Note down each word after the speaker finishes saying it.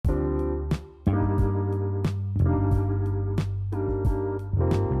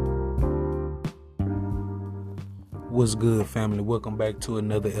What's good, family? Welcome back to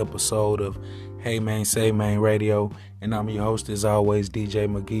another episode of Hey Man, Say Man Radio, and I'm your host as always, DJ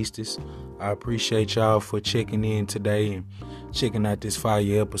Magistus. I appreciate y'all for checking in today and checking out this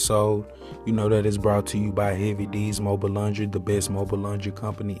fire episode. You know that is brought to you by Heavy D's Mobile Laundry, the best mobile laundry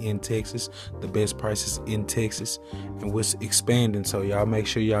company in Texas, the best prices in Texas, and we're expanding. So y'all make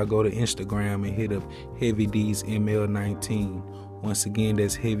sure y'all go to Instagram and hit up Heavy D's ML19. Once again,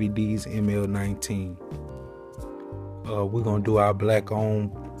 that's Heavy D's ML19. We're going to do our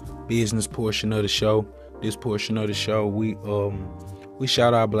black-owned business portion of the show. This portion of the show, we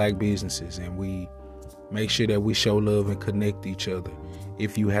shout out black businesses and we make sure that we show love and connect each other.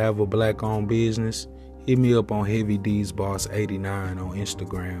 If you have a black-owned business, hit me up on Heavy D's Boss 89 on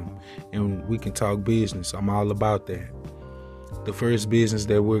Instagram and we can talk business. I'm all about that. The first business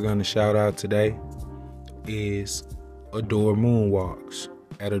that we're going to shout out today is Adore Moonwalks.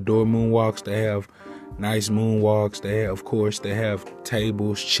 At Adore Moonwalks, they have nice moonwalks. They have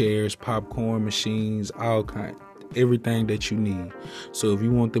tables, chairs, popcorn machines, all kind, everything that you need. So if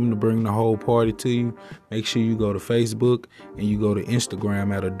you want them to bring the whole party to you, make sure you go to Facebook and you go to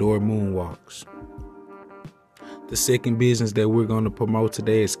Instagram at Adore Moonwalks. The second business that we're going to promote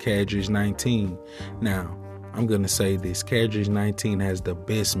today is Cadry's 19. Now, I'm going to say this. Cadry's 19 has the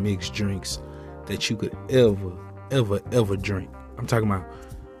best mixed drinks that you could ever drink. I'm talking about,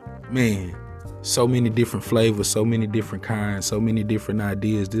 man, so many different flavors, so many different kinds, so many different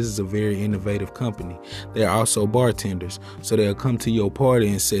ideas. This is a very innovative company. They're also bartenders, so they'll come to your party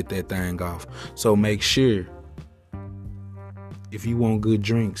and set that thing off. So make sure, if you want good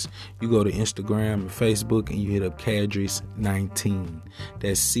drinks, you go to Instagram and Facebook and you hit up Cadry's 19.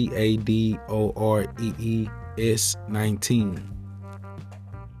 That's CADOREES 19.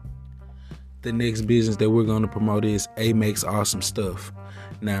 The next business that we're going to promote is A Makes Awesome Stuff.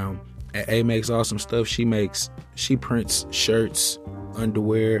 Now, at A Makes Awesome Stuff, she prints shirts,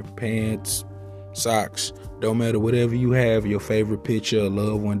 underwear, pants, socks. Don't matter, whatever you have, your favorite picture, a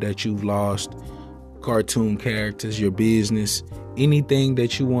loved one that you've lost, cartoon characters, your business, anything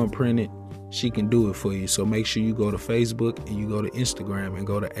that you want printed, she can do it for you. So make sure you go to Facebook and you go to Instagram and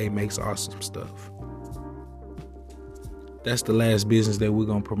go to A Makes Awesome Stuff. That's the last business that we're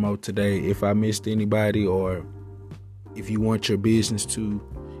going to promote today. If I missed anybody, or if you want your business to,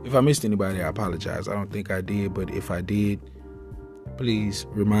 if I missed anybody, I apologize. I don't think I did, but if I did, please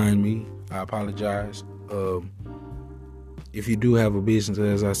remind me. I apologize. If you do have a business,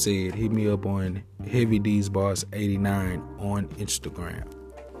 as I said, hit me up on Heavy D's Boss 89 on Instagram.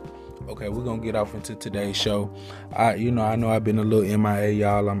 Okay, we're going to get off into today's show. I know I've been a little MIA,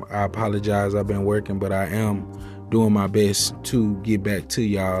 y'all. I apologize. I've been working, but I am doing my best to get back to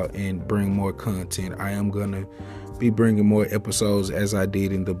y'all and bring more content. I am going to be bringing more episodes as I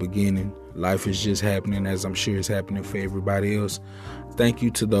did in the beginning. Life is just happening, as I'm sure it's happening for everybody else. Thank you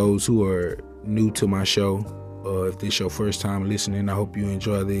to those who are new to my show. If this is your first time listening, I hope you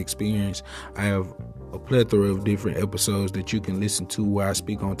enjoy the experience. I have a plethora of different episodes that you can listen to where I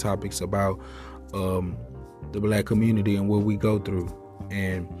speak on topics about the black community and what we go through.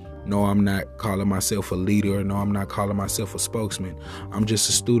 And no, I'm not calling myself a leader. No, I'm not calling myself a spokesman. I'm just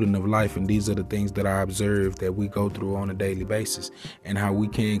a student of life, and these are the things that I observe that we go through on a daily basis and how we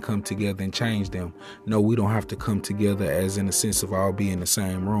can come together and change them. No, we don't have to come together as in the sense of all be in the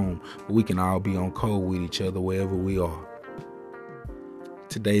same room, but we can all be on code with each other wherever we are.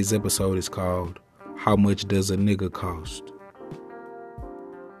 Today's episode is called How Much Does a Nigga Cost?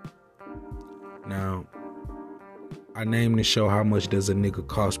 Now, I named the show How Much Does a Nigga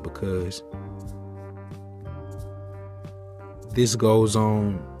Cost because this goes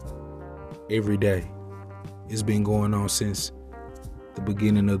on every day. It's been going on since the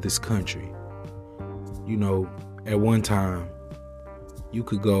beginning of this country. You know, at one time, you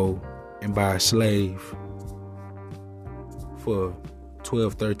could go and buy a slave for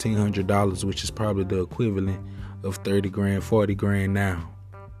 $1,200, $1,300, which is probably the equivalent of $30,000, $40,000 now.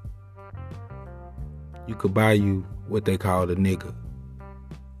 You could buy you what they call a nigga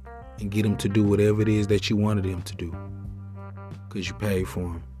and get him to do whatever it is that you wanted him to do because you paid for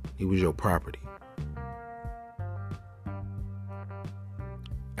him. He was your property.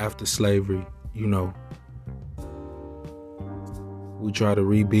 After slavery, you know, we try to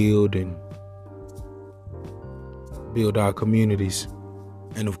rebuild and build our communities.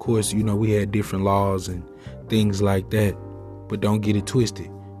 And of course, you know, we had different laws and things like that, but don't get it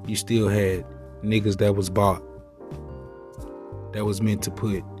twisted. You still had niggas that was bought, that was meant to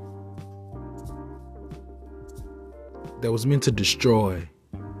destroy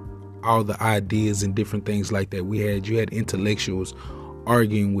all the ideas and different things like that. You had intellectuals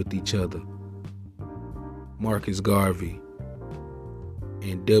arguing with each other. Marcus Garvey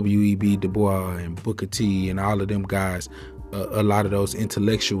and W.E.B. Du Bois and Booker T and all of them guys, a lot of those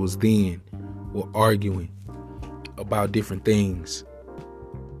intellectuals then were arguing about different things.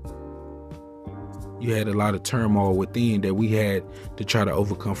 You had a lot of turmoil within that we had to try to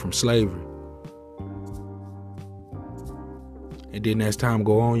overcome from slavery. And then as time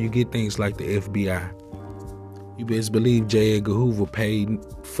go on, you get things like the FBI. You best believe J. Edgar Hoover paid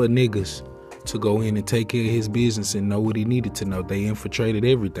for niggas to go in and take care of his business and know what he needed to know. They infiltrated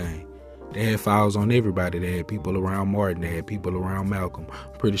everything. They had files on everybody. They had people around Martin. They had people around Malcolm.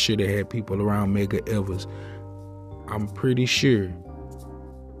 I'm pretty sure they had people around Medgar Evers. I'm pretty sure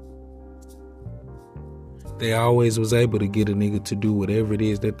they always was able to get a nigga to do whatever it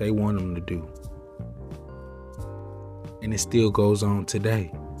is that they want him to do. And it still goes on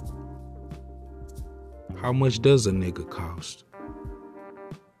today. How much does a nigga cost?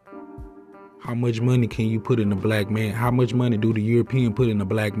 How much money can you put in a black man? How much money do the European put in a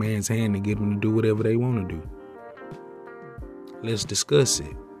black man's hand to get him to do whatever they want to do? Let's discuss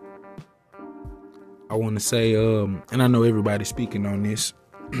it. I want to say, and I know everybody's speaking on this,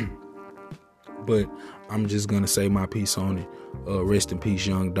 but I'm just going to say my piece on it. Rest in peace,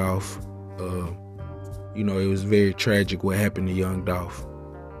 Young Dolph. It was very tragic what happened to Young Dolph.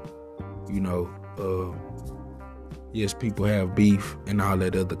 Yes, people have beef and all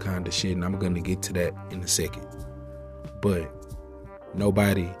that other kind of shit, and I'm going to get to that in a second. But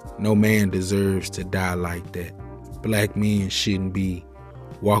no man deserves to die like that. Black men shouldn't be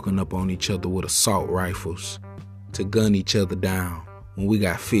walking up on each other with assault rifles to gun each other down when we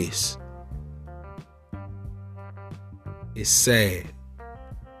got fists. It's sad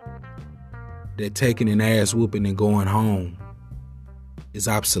that taking an ass whooping and going home is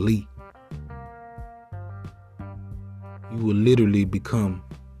obsolete. You will literally become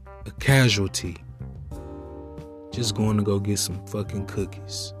a casualty just going to go get some fucking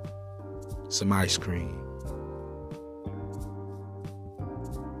cookies, some ice cream.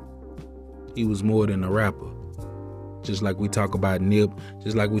 He was more than a rapper. Just like we talk about Nip,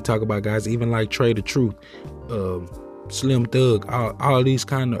 just like we talk about guys, even like Trey the Truth, Slim Thug, all these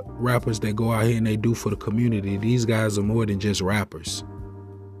kind of rappers that go out here and they do for the community. These guys are more than just rappers.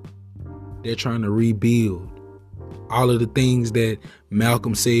 They're trying to rebuild all of the things that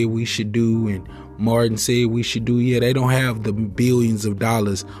Malcolm said we should do and Martin said we should do. Yeah, they don't have the billions of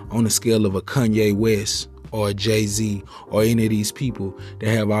dollars on the scale of a Kanye West or a Jay-Z or any of these people that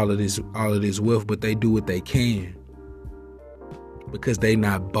have all of this wealth, but they do what they can because they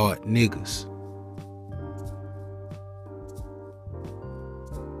not bought niggas.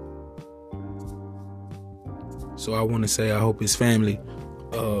 So I want to say I hope his family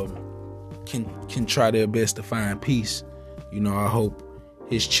can try their best to find peace. I hope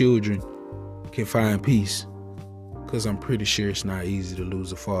his children can find peace, because I'm pretty sure it's not easy to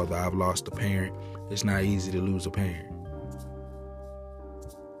lose a father. I've lost a parent. It's not easy to lose a parent.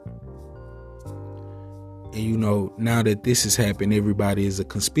 And now that this has happened, everybody is a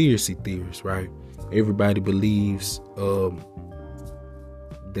conspiracy theorist, right? Everybody believes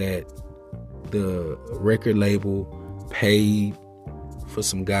that the record label paid for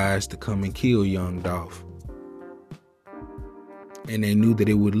some guys to come and kill Young Dolph. And they knew that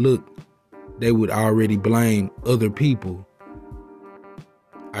they would already blame other people,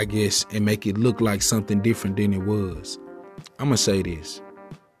 I guess, and make it look like something different than it was. I'm going to say this.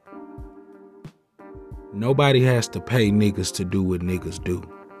 Nobody has to pay niggas to do what niggas do.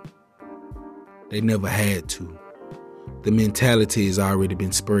 They never had to. The mentality has already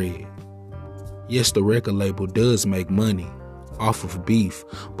been spread. Yes, the record label does make money off of beef,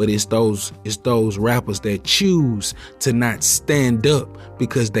 but it's those rappers that choose to not stand up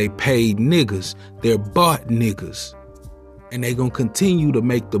because they paid niggas. They're bought niggas. And they gonna continue to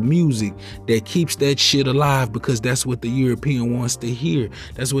make the music that keeps that shit alive, because that's what the European wants to hear.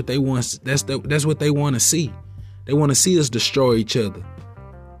 That's what they want. That's what they want to see. They want to see us destroy each other.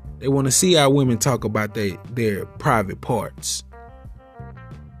 They want to see our women talk about their private parts.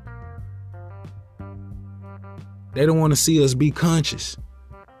 They don't want to see us be conscious.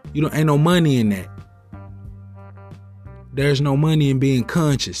 Ain't no money in that. There's no money in being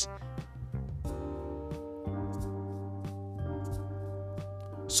conscious.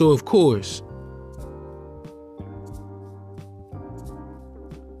 So of course,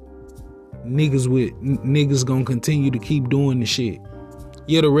 niggas gonna continue to keep doing the shit.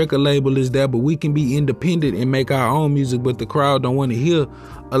 Yeah, the record label is there, but we can be independent and make our own music, but the crowd don't want to hear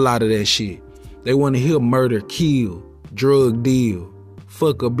a lot of that shit. They want to hear murder, kill, drug deal,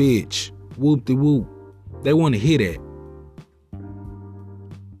 fuck a bitch, whoop-de-whoop. They want to hear that.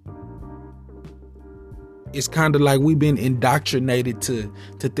 it's kind of like we've been indoctrinated to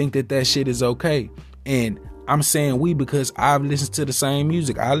think that shit is okay. And I'm saying we because I've listened to the same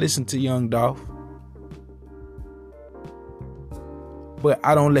music. I listen to Young Dolph. But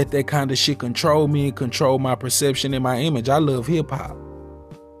I don't let that kind of shit control me and control my perception and my image. I love hip hop.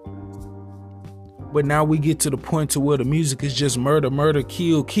 But now we get to the point to where the music is just murder, murder,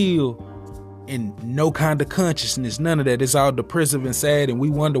 kill, kill. And no kind of consciousness, none of that. It's all depressive and sad, and we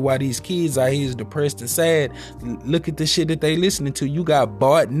wonder why these kids out here is depressed and sad. Look at the shit that they listening to. You got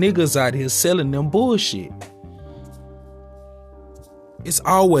bought niggas out here selling them bullshit. It's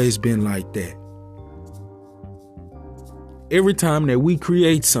always been like that. Every time that we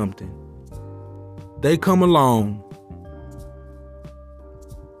create something, they come along,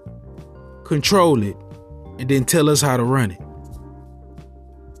 control it, and then tell us how to run it.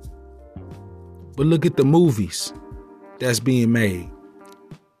 But look at the movies that's being made.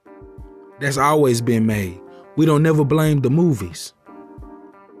 That's always been made. We don't never blame the movies.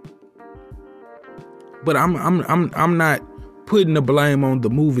 But I'm not putting the blame on the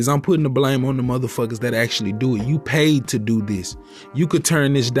movies. I'm putting the blame on the motherfuckers that actually do it. You paid to do this. You could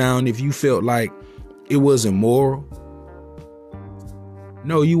turn this down if you felt like it wasn't moral.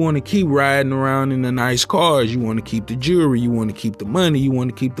 No, you want to keep riding around in the nice cars. You want to keep the jewelry. You want to keep the money. You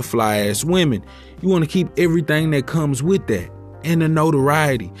want to keep the fly-ass women. You want to keep everything that comes with that and the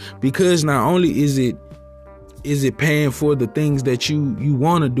notoriety. Because not only is it paying for the things that you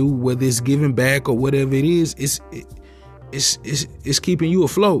want to do, whether it's giving back or whatever it is, it's keeping you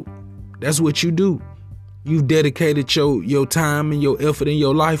afloat. That's what you do. You've dedicated your time and your effort and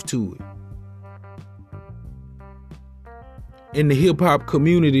your life to it. In the hip hop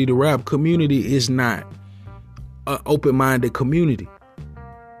community, the rap community is not an open-minded community.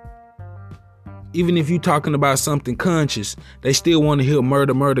 Even if you're talking about something conscious, they still want to hear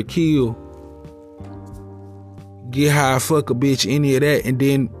murder, murder, kill, get high, fuck a bitch, any of that. And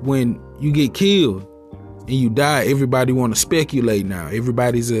then when you get killed and you die, everybody want to speculate now.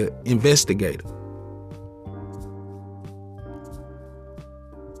 Everybody's an investigator.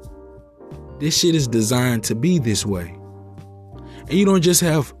 This shit is designed to be this way. And you don't just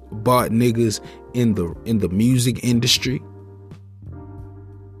have bought niggas in the music industry.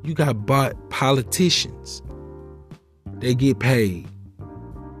 You got bought politicians. They get paid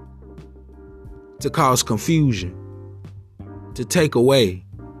to cause confusion, to take away,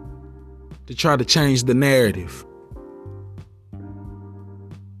 to try to change the narrative.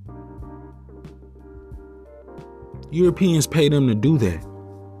 Europeans pay them to do that.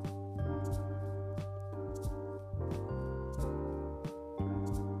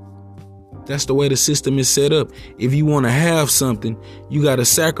 That's the way the system is set up. If you want to have something, you got to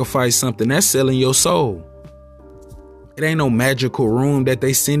sacrifice something. That's selling your soul. It ain't no magical room that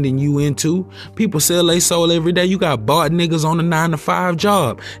they sending you into. People sell their soul every day. You got bought niggas on a 9-to-5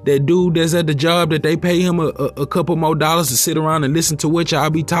 job. That dude that's at the job that they pay him a couple more dollars to sit around and listen to what y'all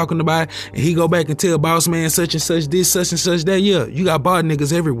be talking about. And he go back and tell boss man such and such this, such and such that. Yeah, you got bought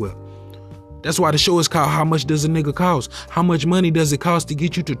niggas everywhere. That's why the show is called How Much Does a Nigga Cost? How much money does it cost to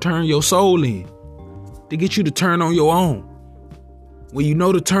get you to turn your soul in? To get you to turn on your own? When you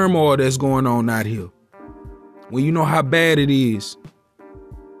know the turmoil that's going on out here. When you know how bad it is.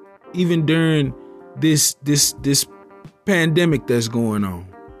 Even during this pandemic that's going on.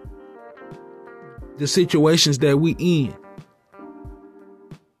 The situations that we in.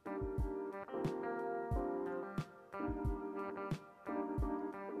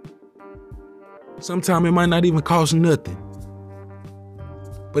 Sometimes it might not even cost nothing.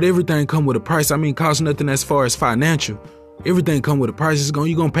 But everything come with a price. I mean, cost nothing as far as financial. Everything come with a price.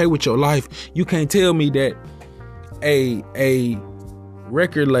 You're going to pay with your life. You can't tell me that a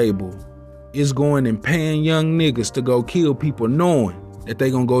record label is going and paying young niggas to go kill people knowing that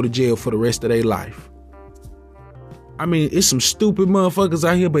they going to go to jail for the rest of their life. I mean, it's some stupid motherfuckers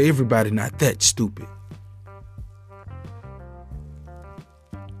out here, but everybody not that stupid.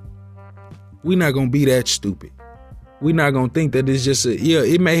 We're not going to be that stupid. We're not going to think that it's just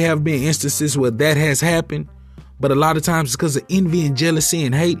it may have been instances where that has happened, but a lot of times it's because of envy and jealousy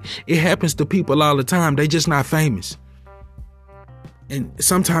and hate. It happens to people all the time. They just not famous. And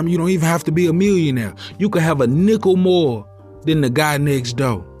sometimes you don't even have to be a millionaire. You could have a nickel more than the guy next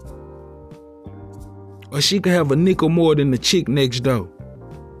door. Or she could have a nickel more than the chick next door.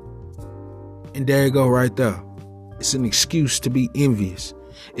 And there you go right there. It's an excuse to be envious.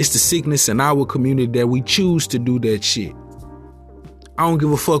 It's the sickness in our community that we choose to do that shit. I don't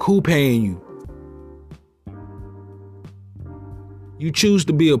give a fuck who paying you. You choose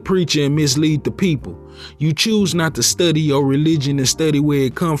to be a preacher and mislead the people. You choose not to study your religion and study where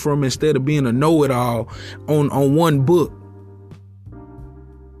it come from instead of being a know-it-all on one book.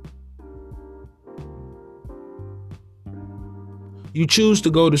 You choose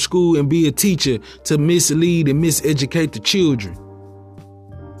to go to school and be a teacher to mislead and miseducate the children.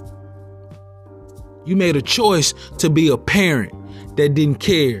 You made a choice to be a parent that didn't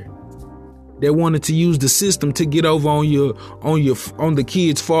care, that wanted to use the system to get over on the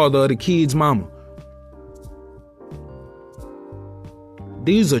kid's father or the kid's mama.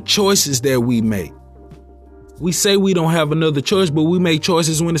 These are choices that we make. We say we don't have another choice, but we make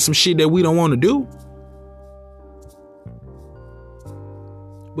choices when it's some shit that we don't want to do.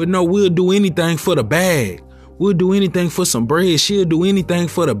 But no, we'll do anything for the bag. We'll do anything for some bread. She'll do anything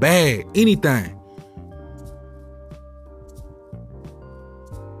for the bag. Anything.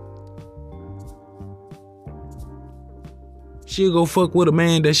 She'll go fuck with a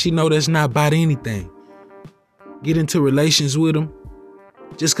man that she know that's not about anything. Get into relations with him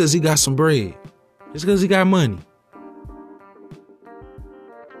just because he got some bread. Just because he got money.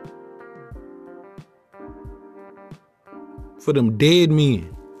 For them dead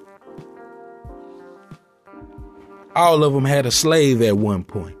men. All of them had a slave at one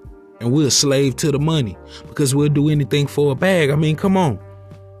point. And we're a slave to the money. Because we'll do anything for a bag. I mean, come on.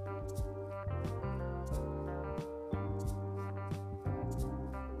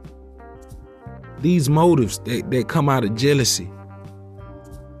 These motives that come out of jealousy.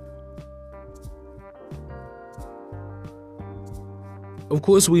 Of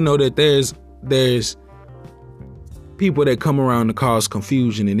course, we know that there's people that come around to cause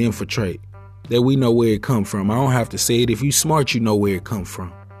confusion and infiltrate. That we know where it come from. I don't have to say it. If you smart, you know where it come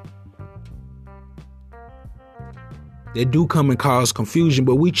from. They do come and cause confusion,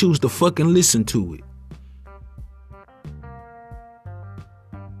 but we choose to fucking listen to it.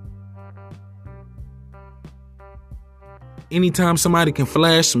 Anytime somebody can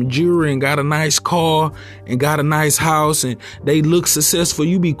flash some jewelry and got a nice car and got a nice house and they look successful,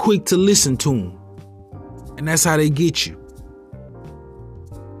 you be quick to listen to them. And that's how they get you.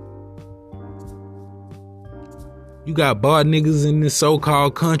 You got bar niggas in this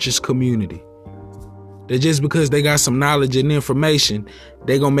so-called conscious community that just because they got some knowledge and information,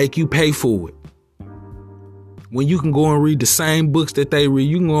 they gonna make you pay for it. When you can go and read the same books that they read,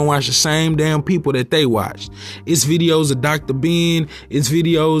 you can go and watch the same damn people that they watched. It's videos of Dr. Ben, it's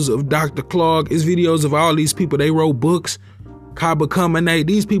videos of Dr. Clark, it's videos of all these people. They wrote books. Kaba Kamene,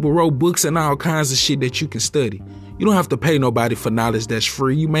 these people wrote books and all kinds of shit that you can study. You don't have to pay nobody for knowledge that's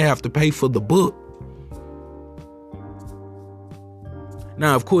free. You may have to pay for the book.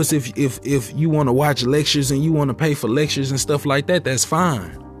 Now, of course, if you want to watch lectures and you want to pay for lectures and stuff like that, that's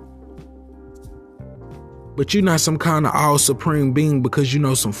fine. But you're not some kind of all supreme being because you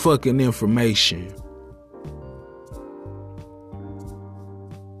know some fucking information.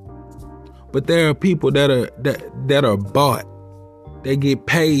 But there are people that are bought. They get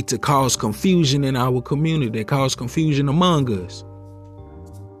paid to cause confusion in our community. They cause confusion among us.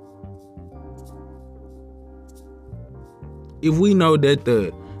 If we know that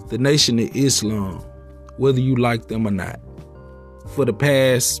the Nation of Islam, whether you like them or not, for the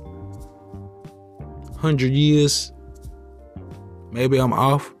past 100 years, maybe I'm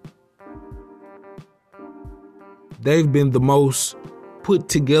off, they've been the most put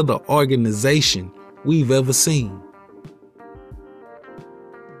together organization we've ever seen.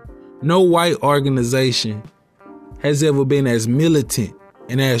 No white organization has ever been as militant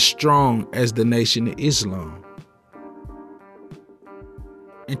and as strong as the Nation of Islam.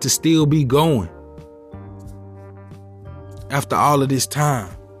 And to still be going after all of this time.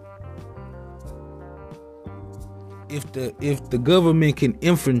 If the government can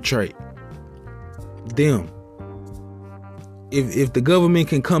infiltrate them, if the government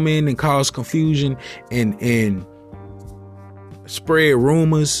can come in and cause confusion and spread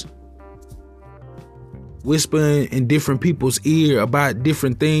rumors, whisper in different people's ear about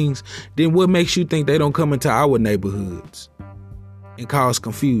different things, then what makes you think they don't come into our neighborhoods and cause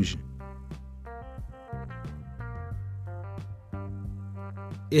confusion?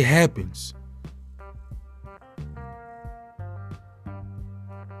 It happens.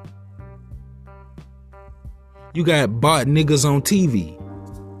 You got bot niggas on TV.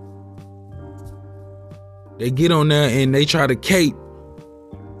 They get on there and they try to cape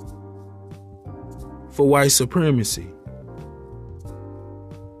for white supremacy.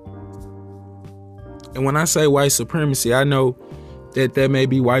 And when I say white supremacy, I know that there may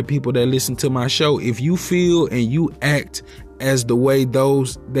be white people that listen to my show. If you feel and you act as the way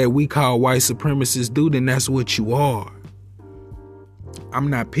those that we call white supremacists do, then that's what you are. I'm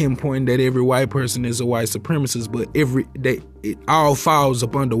not pinpointing that every white person is a white supremacist, but it all falls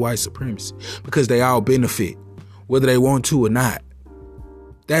up under white supremacy because they all benefit, whether they want to or not.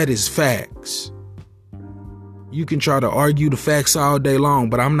 That is facts. You can try to argue the facts all day long,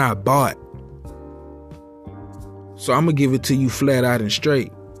 but I'm not bought. So I'm going to give it to you flat out and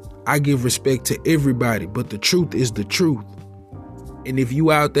straight. I give respect to everybody, but the truth is the truth. And if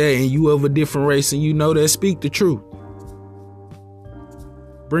you out there and you of a different race and you know that, speak the truth.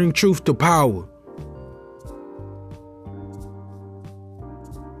 Bring truth to power.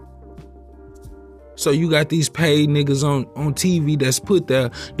 So you got these paid niggas on TV that's put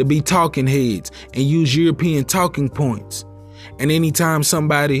there to be talking heads and use European talking points. And anytime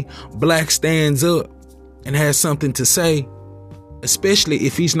somebody black stands up and has something to say, especially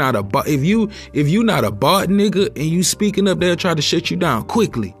if he's not if you not a bot nigga and you speaking up, they'll try to shut you down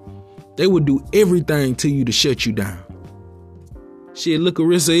quickly. They would do everything to you to shut you down. Shit, look at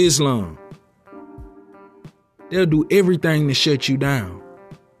Rissa Islam. They'll do everything to shut you down.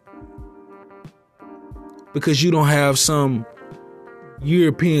 Because you don't have some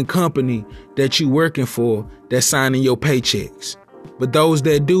European company that you working for that's signing your paychecks. But those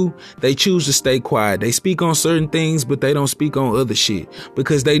that do, they choose to stay quiet. They speak on certain things, but they don't speak on other shit.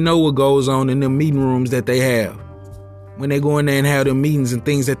 Because they know what goes on in the meeting rooms that they have. When they go in there and have their meetings and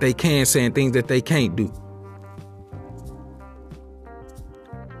things that they can say and things that they can't do.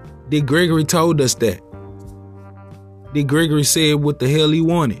 Dick Gregory told us that. Dick Gregory said what the hell he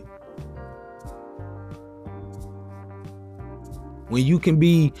wanted. When you can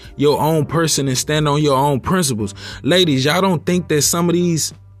be your own person and stand on your own principles. Ladies, y'all don't think that some of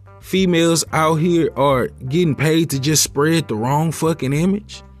these females out here are getting paid to just spread the wrong fucking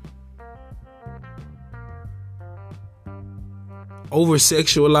image?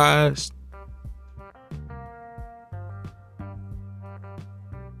 Over-sexualized.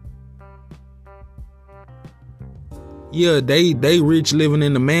 Yeah, they rich living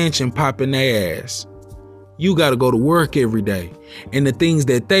in the mansion popping their ass. You got to go to work every day. And the things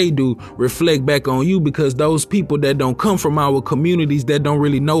that they do reflect back on you because those people that don't come from our communities that don't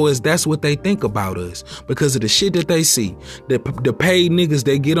really know us, that's what they think about us because of the shit that they see. The paid niggas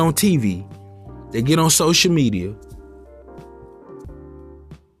that get on TV, they get on social media.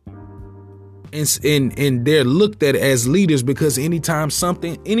 And they're looked at as leaders because anytime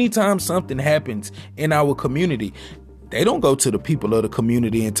something happens in our community, they don't go to the people of the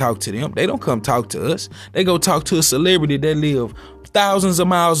community and talk to them. They don't come talk to us. They go talk to a celebrity that live thousands of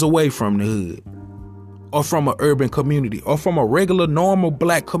miles away from the hood or from an urban community or from a regular, normal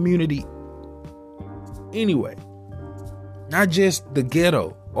black community. Anyway, not just the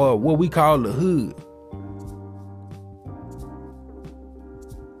ghetto or what we call the hood.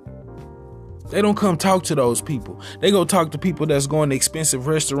 They don't come talk to those people. They go talk to people that's going to expensive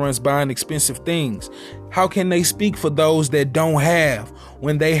restaurants, buying expensive things. How can they speak for those that don't have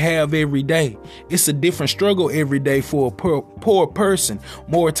when they have every day? It's a different struggle every day for a poor person.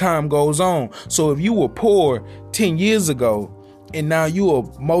 More time goes on. So if you were poor 10 years ago and now you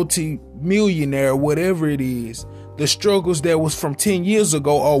a multi-millionaire, whatever it is, the struggles that was from 10 years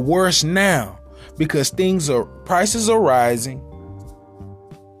ago are worse now because prices are rising.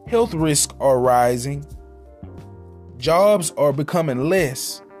 Health risks are rising. Jobs are becoming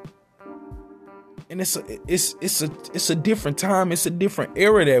less. And it's a different time. It's a different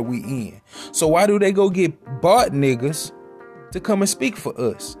era that we in. So why do they go get bought niggas to come and speak for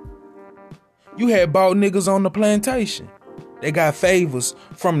us? You had bought niggas on the plantation. They got favors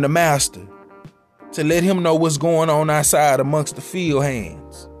from the master to let him know what's going on outside amongst the field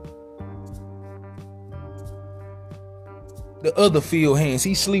hands. The other field hands,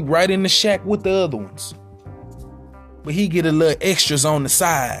 he sleep right in the shack with the other ones. But he get a little extras on the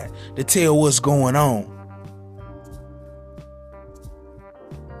side to tell what's going on.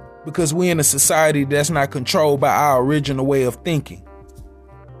 Because we in a society that's not controlled by our original way of thinking.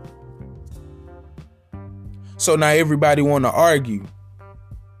 So now everybody want to argue.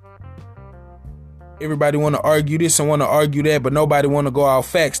 Everybody want to argue this and want to argue that, but nobody want to go out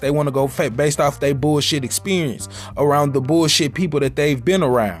facts. They want to go based off their bullshit experience around the bullshit people that they've been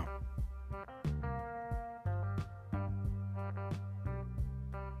around.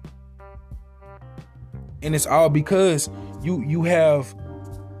 And it's all because you have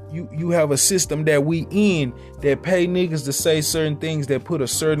a system that we in that pay niggas to say certain things that put a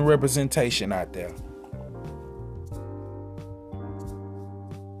certain representation out there.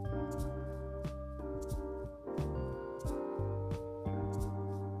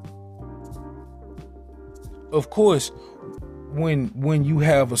 Of course, when you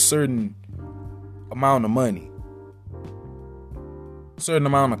have a certain amount of money, certain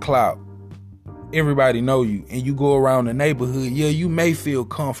amount of clout, everybody know you, and you go around the neighborhood, yeah, you may feel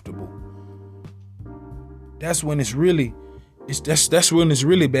comfortable. That's when it's really that's when it's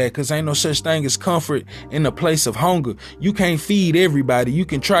really bad, because ain't no such thing as comfort in a place of hunger. You can't feed everybody. You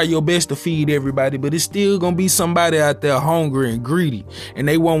can try your best to feed everybody, but it's still gonna be somebody out there hungry and greedy, and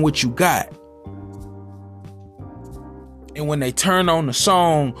they want what you got. And when they turn on the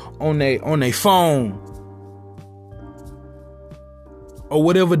song on their phone or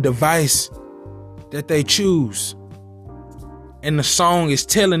whatever device that they choose, and the song is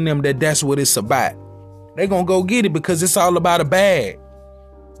telling them that that's what it's about, they gonna go get it, because it's all about a bag.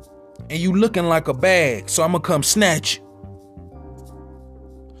 And you looking like a bag, so I'm gonna come snatch you.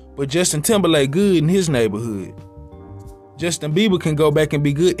 But Justin Timberlake good in his neighborhood. Justin Bieber can go back and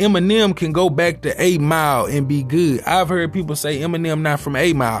be good. Eminem can go back to 8 Mile and be good. I've heard people say Eminem not from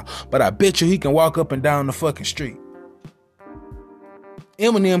 8 Mile, but I bet you he can walk up and down the fucking street.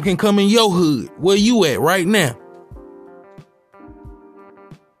 Eminem can come in your hood, where you at right now,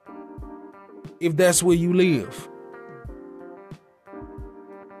 if that's where you live,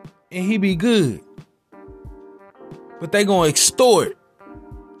 and he be good. But they gonna extort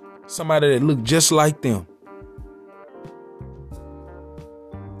somebody that look just like them.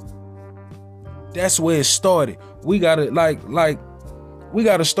 That's where it started. We gotta we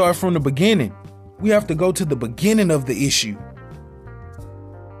gotta start from the beginning. We have to go to the beginning of the issue.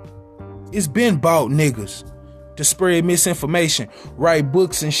 It's been about niggas to spread misinformation, write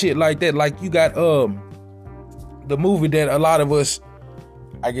books and shit like that. Like you got the movie that a lot of us,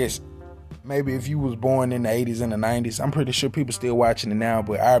 I guess, maybe if you was born in the 80s and the 90s, I'm pretty sure people still watching it now,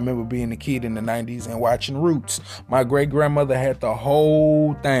 but I remember being a kid in the 90s and watching Roots. My great grandmother had the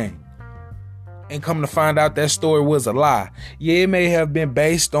whole thing. And come to find out, that story was a lie. Yeah, it may have been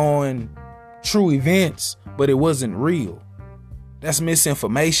based on true events, but it wasn't real. That's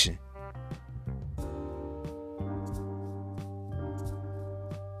misinformation.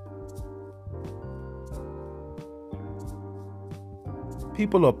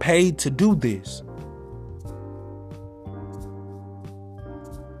 People are paid to do this.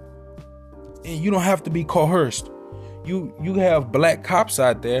 And you don't have to be coerced. You have black cops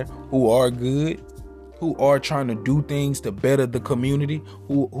out there who are good, who are trying to do things to better the community,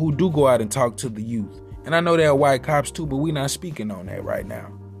 who do go out and talk to the youth. And I know there are white cops too, but we're not speaking on that right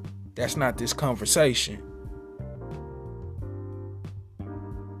now. That's not this conversation.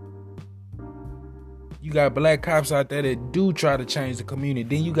 You got black cops out there that do try to change the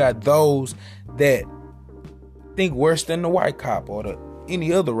community. Then you got those that think worse than the white cop or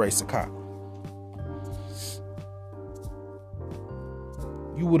any other race of cop.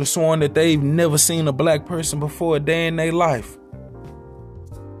 You would have sworn that they've never seen a black person before a day in their life.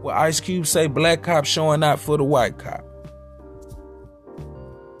 Well, Ice Cube say black cops showing out for the white cop.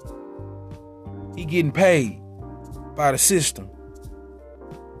 He getting paid by the system.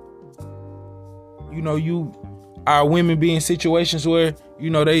 You know, our women be in situations where,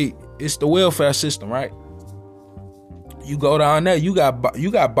 it's the welfare system, right? You go down there, you got bought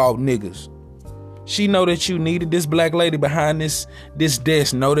niggas. She know that you needed this black lady behind this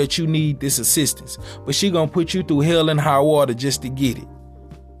desk, know that you need this assistance. But she gonna put you through hell and high water just to get it.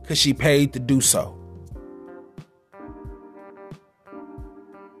 Cause she paid to do so.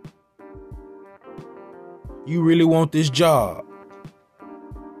 You really want this job.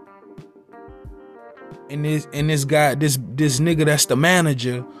 And this guy, this nigga that's the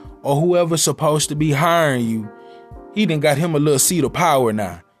manager or whoever's supposed to be hiring you, he done got him a little seat of power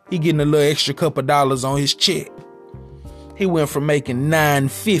now. He getting a little extra couple of dollars on his check. He went from making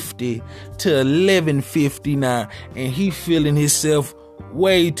 $9.50 to $11.50 now, and he feeling himself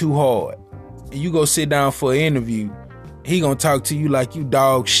way too hard. And you go sit down for an interview, he gonna talk to you like you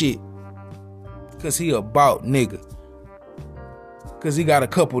dog shit. Cause he a bout nigga. Cause he got a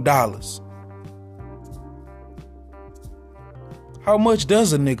couple dollars. How much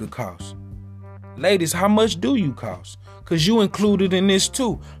does a nigga cost? Ladies, how much do you cost? Cause you included in this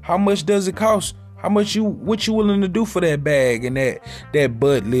too. How much does it cost? What you willing to do for that bag and that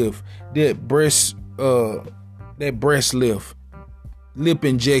butt lift, that breast lift, lip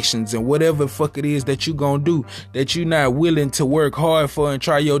injections, and whatever fuck it is that you gonna do that you not willing to work hard for and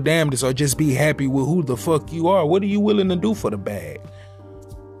try your damnedest or just be happy with who the fuck you are? What are you willing to do for the bag?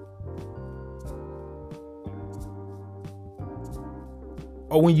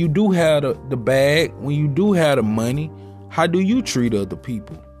 Or when you do have the bag, when you do have the money, how do you treat other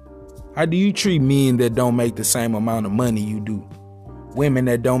people? How do you treat men that don't make the same amount of money you do? Women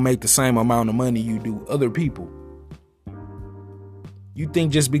that don't make the same amount of money you do? Other people? You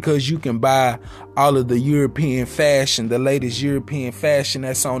think just because you can buy all of the European fashion, the latest European fashion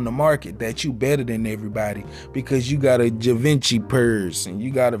that's on the market, that you better than everybody because you got a Givenchy purse and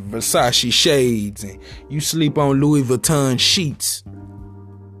you got a Versace shades and you sleep on Louis Vuitton sheets.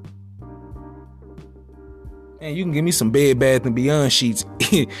 And you can give me some Bed Bath & Beyond sheets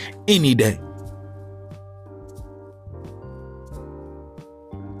any day.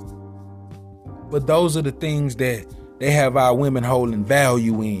 But those are the things that they have our women holding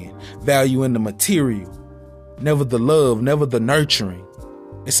value in the material, never the love, never the nurturing.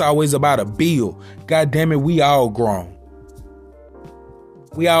 It's always about a bill. God damn it, we all grown.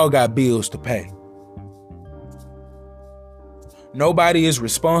 We all got bills to pay. Nobody is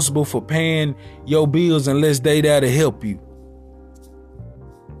responsible for paying your bills unless they there to help you.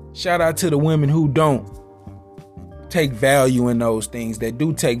 Shout out to the women who don't take value in those things, that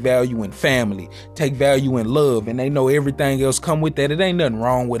do take value in family, take value in love, and they know everything else come with that. It ain't nothing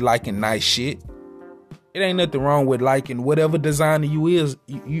wrong with liking nice shit. It ain't nothing wrong with liking whatever designer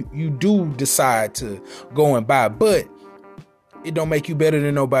you do decide to go and buy, but it don't make you better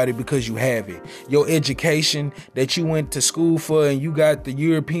than nobody because you have it. Your education that you went to school for and you got the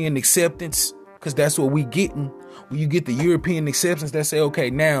European acceptance, because that's what we getting. When you get the European acceptance, that say, okay,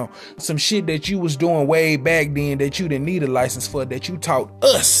 now some shit that you was doing way back then that you didn't need a license for, that you taught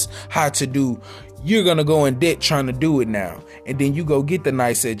us how to do, you're gonna go in debt trying to do it now. And then you go get the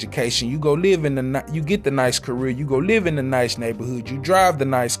nice education, you go live in you get the nice career, you go live in the nice neighborhood, you drive the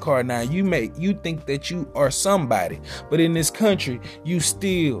nice car. Now you think that you are somebody, but in this country you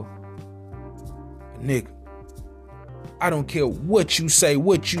still a nigga. I don't care what you say,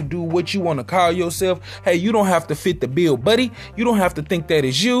 what you do, what you want to call yourself. Hey, you don't have to fit the bill, buddy. You don't have to think that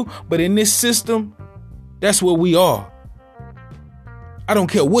is you. But in this system, that's what we are. I don't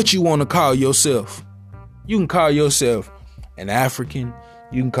care what you want to call yourself. You can call yourself an African.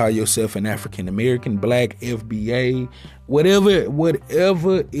 You can call yourself an African American, black, FBA,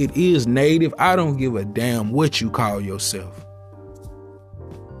 whatever it is, native. I don't give a damn what you call yourself.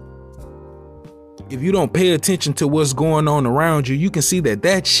 If you don't pay attention to what's going on around you, you can see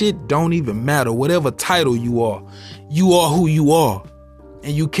that shit don't even matter. Whatever title you are who you are,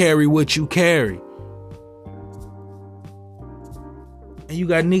 and you carry what you carry. And you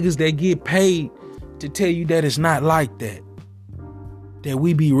got niggas that get paid to tell you that it's not like that. That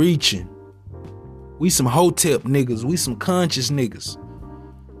we be reaching. We some hotep niggas. We some conscious niggas.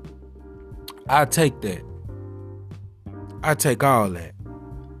 I take that. I take all that.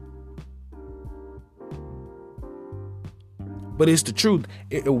 But it's the truth.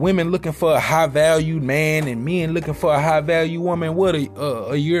 Women looking for a high valued man and men looking for a high valued woman. What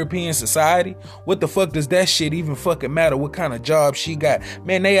a European society? What the fuck does that shit even fucking matter? What kind of job she got?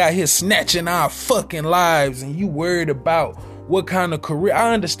 Man, they out here snatching our fucking lives, and you worried about what kind of career?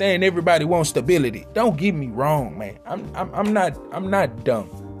 I understand everybody wants stability. Don't get me wrong, man. I'm not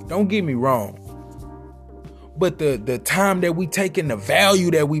dumb. Don't get me wrong. But the time that we take and the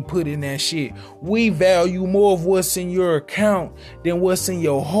value that we put in that shit, we value more of what's in your account than what's in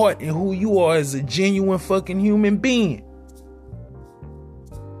your heart and who you are as a genuine fucking human being.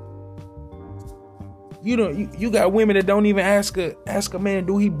 You got women that don't even ask a man,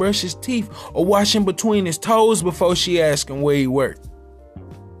 do he brush his teeth or wash in between his toes before she ask him where he work.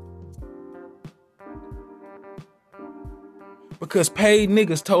 Because paid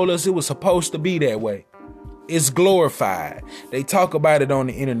niggas told us it was supposed to be that way. It's glorified. They talk about it on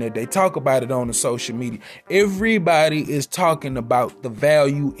the internet. They talk about it on the social media. Everybody is talking about the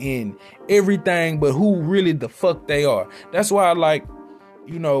value in everything but who really the fuck they are. That's why I like,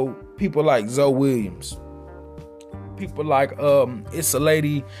 people like Zoe Williams. People like, it's a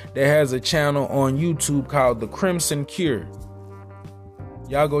lady that has a channel on YouTube called The Crimson Cure.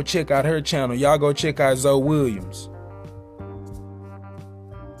 Y'all go check out her channel. Y'all go check out Zoe Williams.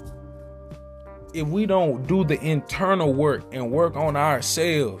 If we don't do the internal work and work on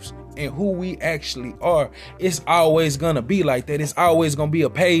ourselves and who we actually are, it's always gonna be like that. It's always gonna be a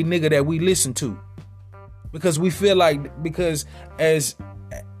paid nigga that we listen to. Because we feel like, because as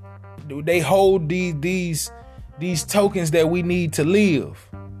they hold these tokens that we need to live.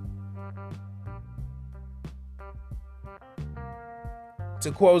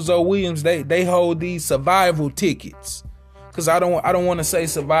 To quote Zoe Williams, they hold these survival tickets. Cause I don't want to say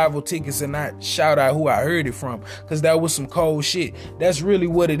survival tickets and not shout out who I heard it from, cause that was some cold shit. That's really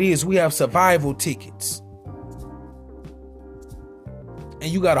what it is. We have survival tickets,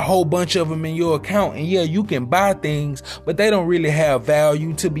 and you got a whole bunch of them in your account. And yeah, you can buy things, but they don't really have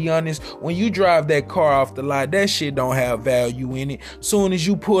value. To be honest, when you drive that car off the lot, that shit don't have value in it. Soon as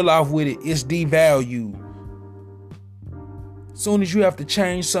you pull off with it, it's devalued. Soon as you have to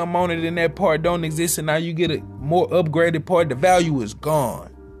change something on it and that part don't exist and now you get a more upgraded part, the value is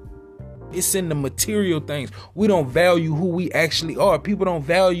gone. It's in the material things. We don't value who we actually are. People don't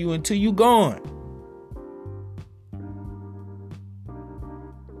value until you gone.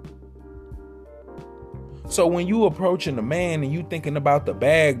 So when you approaching a man and you thinking about the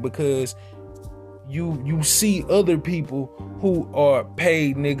bag because you see other people who are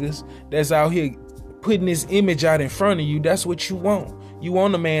paid niggas that's out here putting this image out in front of you, that's what you want. You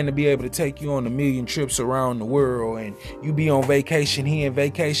want a man to be able to take you on 1,000,000 trips around the world and you be on vacation here and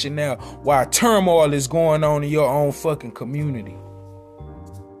vacation now while turmoil is going on in your own fucking community.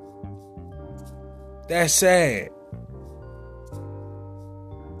 That's sad.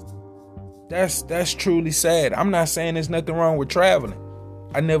 That's truly sad. I'm not saying there's nothing wrong with traveling.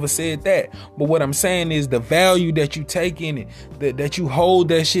 I never said that. But what I'm saying is the value that you take in it, that you hold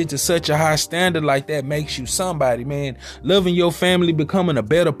that shit to such a high standard like that makes you somebody, man. Loving your family, becoming a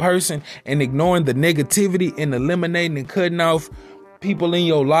better person, and ignoring the negativity and eliminating and cutting off people in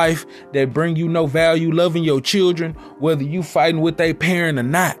your life that bring you no value. Loving your children, whether you fighting with their parent or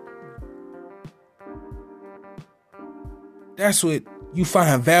not. That's what you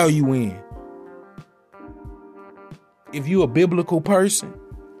find value in. If you a biblical person,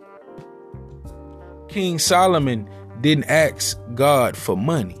 King Solomon didn't ask God for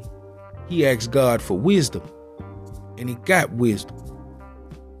money. He asked God for wisdom, and he got wisdom.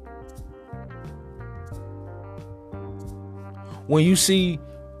 When you see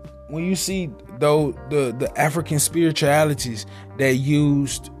though the African spiritualities that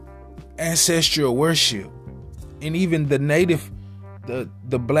used ancestral worship, and even the native,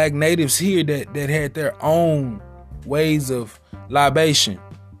 the black natives here that had their own ways of libation.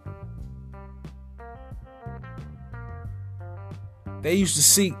 They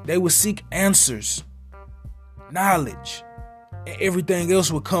would seek answers, knowledge, and everything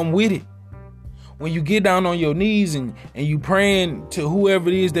else would come with it. When you get down on your knees and you praying to whoever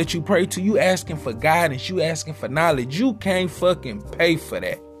it is that you pray to, you asking for guidance, you asking for knowledge. You can't fucking pay for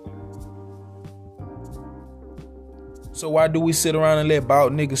that. So why do we sit around and let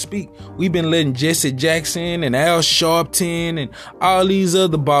bald niggas speak? We've been letting Jesse Jackson and Al Sharpton and all these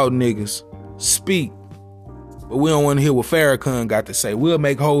other bald niggas speak. But we don't want to hear what Farrakhan got to say. We'll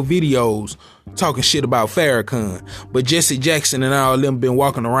make whole videos talking shit about Farrakhan. But Jesse Jackson and all them been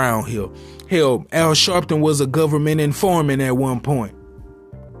walking around here. Hell, Al Sharpton was a government informant at one point.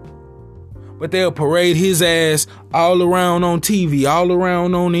 But they'll parade his ass all around on TV, all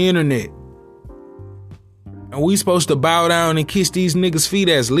around on the internet. And we supposed to bow down and kiss these niggas' feet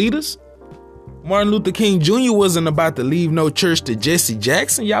as leaders? Martin Luther King Jr. wasn't about to leave no church to Jesse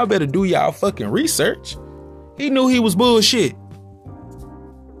Jackson. Y'all better do y'all fucking research. He knew he was bullshit.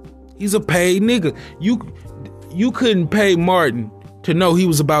 He's a paid nigga. You couldn't pay Martin to know he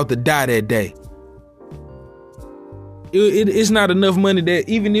was about to die that day. It's not enough money that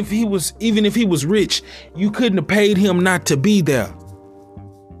even if he was rich, you couldn't have paid him not to be there.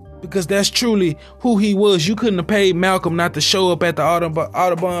 Because that's truly who he was. You couldn't have paid Malcolm not to show up at the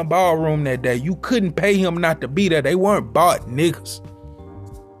Audubon Ballroom that day. You couldn't pay him not to be there. They weren't bought niggas.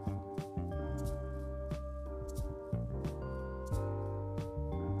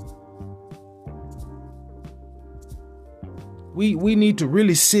 We need to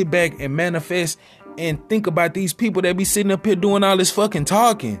really sit back and manifest and think about these people that be sitting up here doing all this fucking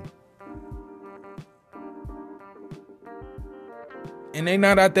talking. And they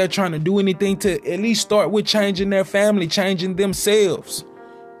not out there trying to do anything to at least start with changing their family, changing themselves.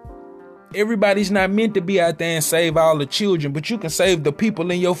 Everybody's not meant to be out there and save all the children, but you can save the people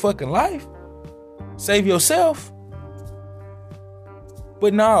in your fucking life. Save yourself.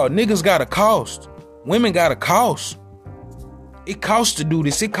 But no, niggas got a cost. Women got a cost. It costs to do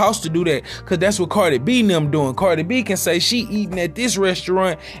this. It costs to do that. Because that's what Cardi B and them doing. Cardi B can say she eating at this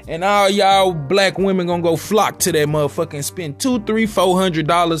restaurant and all y'all black women gonna go flock to that motherfucker and spend $200, $300,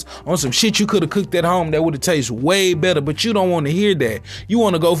 $400 on some shit you could have cooked at home that would have tasted way better. But you don't want to hear that. You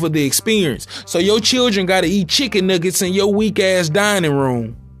want to go for the experience. So your children got to eat chicken nuggets in your weak ass dining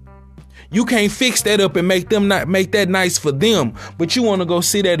room. You can't fix that up and make that nice for them. But you want to go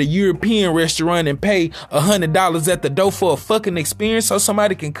sit at a European restaurant and pay $100 at the door for a fucking experience so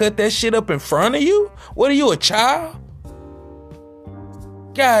somebody can cut that shit up in front of you? What are you, a child?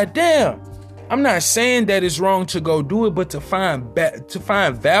 God damn. I'm not saying that it's wrong to go do it, but to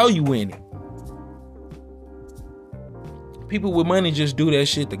find value in it. People with money just do that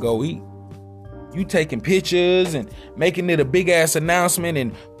shit to go eat. You taking pictures and making it a big ass announcement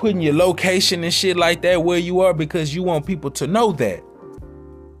and putting your location and shit like that where you are because you want people to know that.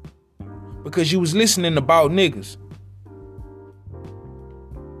 Because you was listening about niggas.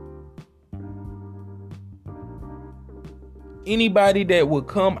 anybody that would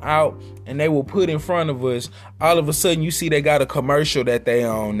come out and they will put in front of us, all of a sudden you see they got a commercial that they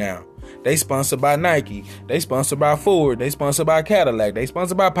own now. They sponsored by Nike. They sponsored by Ford. They sponsored by Cadillac. They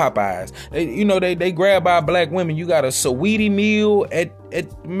sponsored by Popeyes. They grab by black women. You got a Sweetie meal at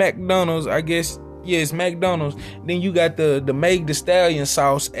McDonald's, I guess. Yes, McDonald's. Then you got the Meg Thee Stallion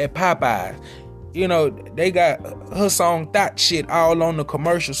sauce at Popeyes. They got her song Thot Shit all on the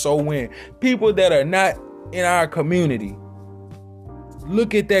commercial. So when people that are not in our community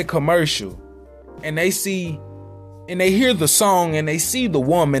look at that commercial and they see and they hear the song and they see the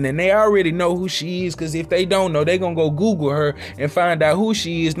woman and they already know who she is, because if they don't know, they're going to go Google her and find out who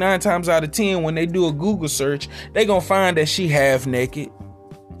she is. 9 times out of 10, when they do a Google search, they're going to find that she half naked.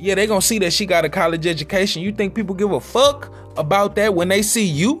 Yeah, they're going to see that she got a college education. You think people give a fuck about that when they see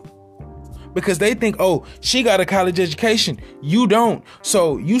you? Because they think, oh, she got a college education. You don't.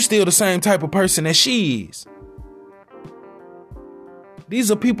 So you still the same type of person that she is. These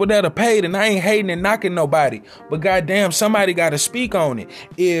are people that are paid, and I ain't hating and knocking nobody. But goddamn, somebody got to speak on it.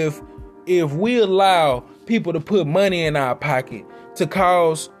 If we allow people to put money in our pocket to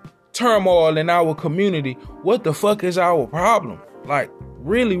cause turmoil in our community, what the fuck is our problem? Like,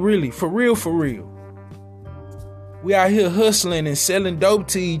 really, for real. We out here hustling and selling dope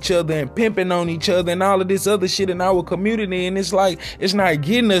to each other and pimping on each other and all of this other shit in our community. And it's like, it's not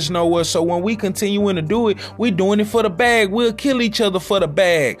getting us nowhere. So when we continuing to do it, we doing it for the bag. We'll kill each other for the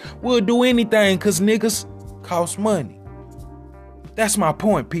bag. We'll do anything because niggas cost money. That's my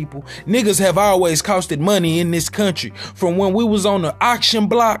point, people. Niggas have always costed money in this country, from when we was on the auction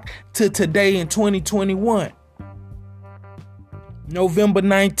block to today in 2021. November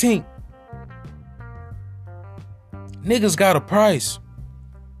 19th. Niggas got a price,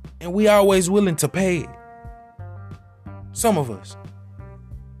 and we always willing to pay it. Some of us.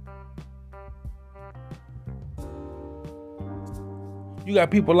 You got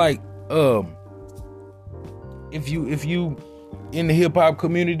people like, if you in the hip hop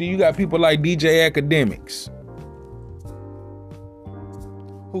community, you got people like DJ Academics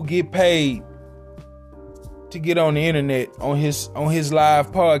who get paid to get on the internet on his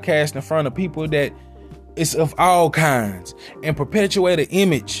live podcast in front of people that it's of all kinds and perpetuate an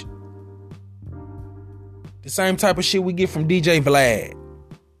image. The same type of shit we get from DJ Vlad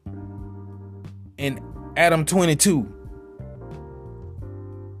and Adam 22.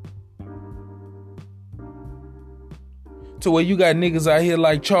 To where you got niggas out here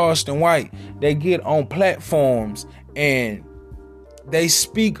like Charleston White that get on platforms and they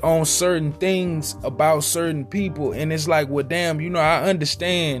speak on certain things about certain people, and it's like, well, damn, I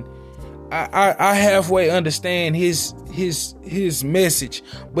understand. I halfway understand his message,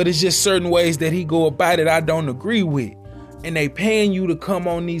 but it's just certain ways that he go about it I don't agree with. And they paying you to come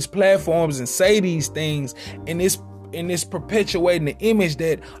on these platforms and say these things, and it's perpetuating the image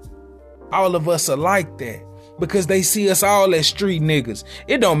that all of us are like that, because they see us all as street niggas.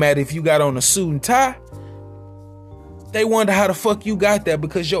 It don't matter if you got on a suit and tie. They wonder how the fuck you got that,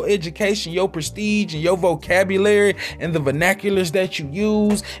 because your education, your prestige, and your vocabulary and the vernaculars that you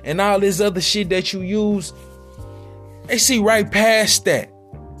use and all this other shit that you use, they see right past that.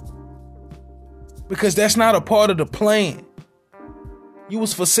 Because that's not a part of the plan. You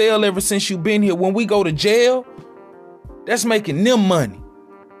was for sale ever since you been here. When we go to jail, that's making them money.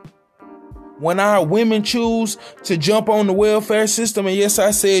 When our women choose to jump on the welfare system, and yes, I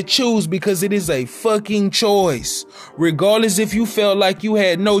said choose because it is a fucking choice. Regardless if you felt like you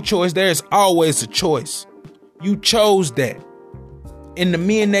had no choice, there's always a choice. You chose that. And the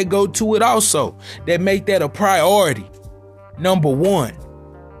men that go to it also, that make that a priority. Number one.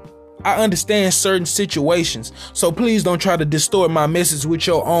 I understand certain situations, so please don't try to distort my message with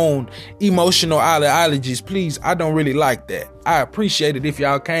your own emotional ideologies. Please, I don't really like that. I appreciate it if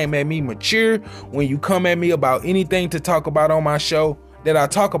y'all came at me mature when you come at me about anything to talk about on my show, that I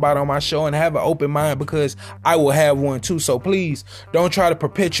talk about on my show, and have an open mind, because I will have one too. So please don't try to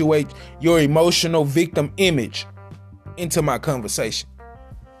perpetuate your emotional victim image into my conversation.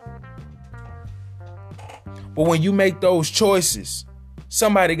 But when you make those choices,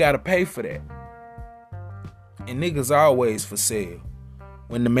 somebody got to pay for that. And niggas always for sale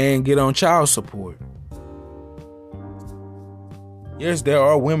when the man get on child support. Yes, there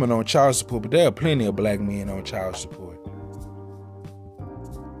are women on child support, but there are plenty of black men on child support.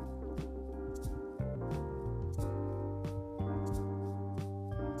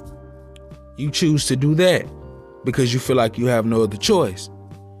 You choose to do that because you feel like you have no other choice.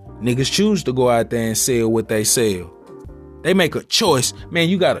 Niggas choose to go out there and sell what they sell. They make a choice. Man,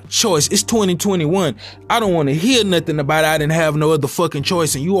 you got a choice. It's 2021. I don't want to hear nothing about I didn't have no other fucking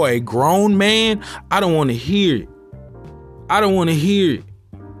choice, and you are a grown man. I don't want to hear it. I don't want to hear it.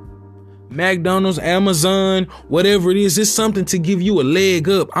 McDonald's, Amazon, whatever it is, it's something to give you a leg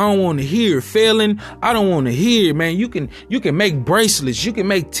up. I don't want to hear it. Failing, I don't want to hear it, man. You can make bracelets, you can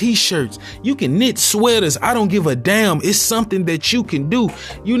make t-shirts, you can knit sweaters. I don't give a damn. It's something that you can do.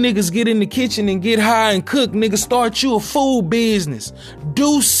 You niggas get in the kitchen and get high and cook. Niggas, start you a food business.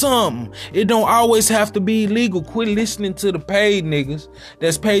 Do something. It don't always have to be illegal. Quit listening to the paid niggas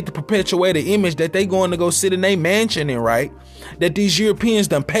that's paid to perpetuate the image that they going to go sit in their mansion and right, that these Europeans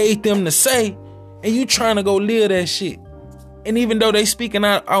done paid them to say, and you trying to go live that shit. And even though they speaking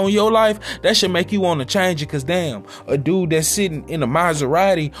out on your life, that should make you want to change it. Cause damn, a dude that's sitting in a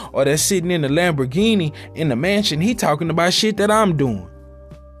Maserati or that's sitting in a Lamborghini in the mansion, he talking about shit that I'm doing.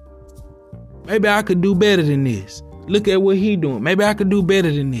 Maybe I could do better than this. Look at what he doing. Maybe I could do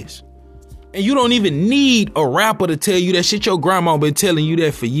better than this. And you don't even need a rapper to tell you that shit. Your grandma been telling you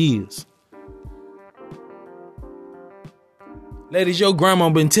that for years. Ladies, your grandma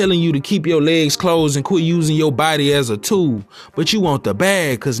been telling you to keep your legs closed and quit using your body as a tool. But you want the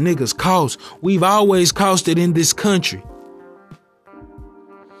bag cause niggas cost. We've always costed in this country.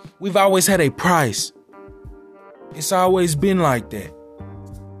 We've always had a price. It's always been like that.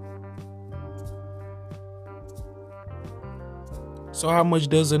 So how much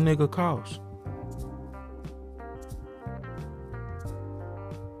does a nigga cost?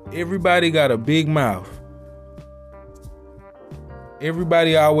 Everybody got a big mouth.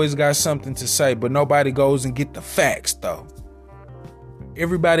 Everybody always got something to say, but nobody goes and get the facts though.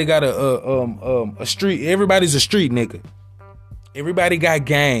 Everybody got a street. Everybody's a street nigga. Everybody got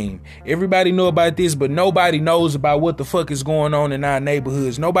game. Everybody know about this, but nobody knows about what the fuck is going on in our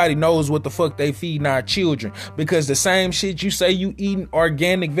neighborhoods. Nobody knows what the fuck they feeding our children. Because the same shit you say you eating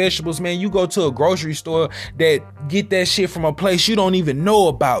organic vegetables, man, you go to a grocery store that get that shit from a place you don't even know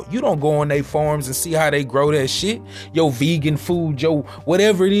about. You don't go on their farms and see how they grow that shit. Your vegan food, your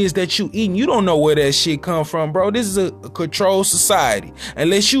whatever it is that you eating, you don't know where that shit come from, bro. This is a controlled society.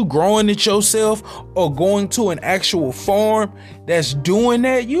 Unless you growing it yourself or going to an actual farm that's doing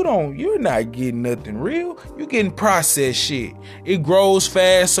that, you're not getting nothing real. You getting processed shit. It grows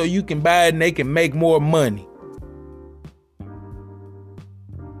fast so you can buy it and they can make more money.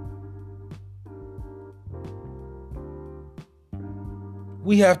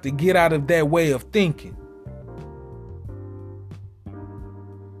 We have to get out of that way of thinking.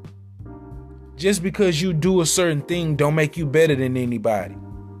 Just because you do a certain thing don't make you better than anybody.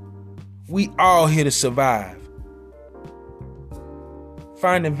 We all here to survive.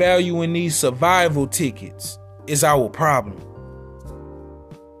 Finding value in these survival tickets is our problem.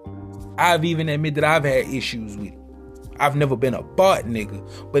 I've even admitted that I've had issues with it. I've never been a bot nigga,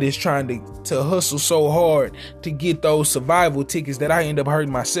 but it's trying to hustle so hard to get those survival tickets that I end up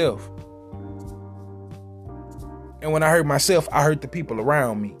hurting myself. And when I hurt myself, I hurt the people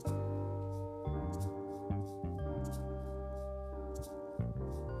around me.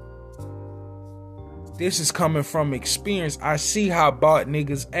 This is coming from experience. I see how bot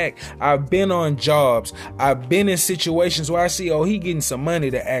niggas act. I've been on jobs. I've been in situations where I see, oh, he getting some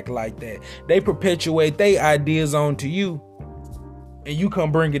money to act like that. They perpetuate their ideas onto you, and you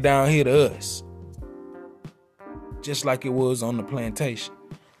come bring it down here to us. Just like it was on the plantation.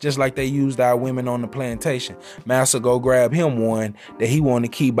 Just like they used our women on the plantation. Master go grab him one that he want to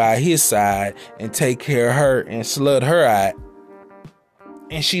keep by his side and take care of her and slut her out.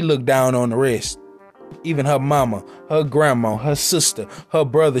 And she looked down on the rest. Even her mama, her grandma, her sister, her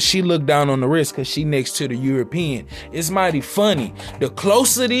brother, she looked down on the rest because she next to the European. It's mighty funny. The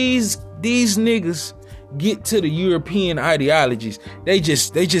closer these niggas get to the European ideologies, they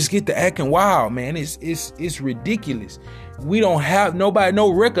just get to acting wild, man. It's ridiculous. We don't have nobody,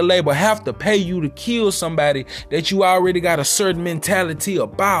 no record label have to pay you to kill somebody that you already got a certain mentality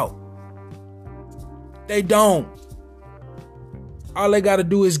about. They don't. All they got to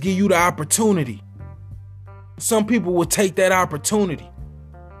do is give you the opportunity. Some people will take that opportunity.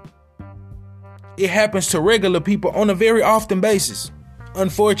 It happens to regular people on a very often basis,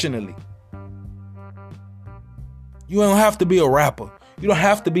 unfortunately. You don't have to be a rapper. You don't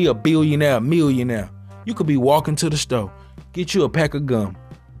have to be a billionaire, millionaire. You could be walking to the store, get you a pack of gum.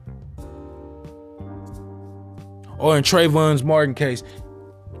 Or in Trayvon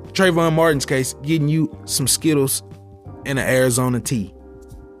Martin's case, getting you some Skittles and an Arizona tea.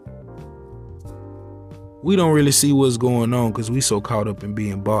 We don't really see what's going on because we so caught up in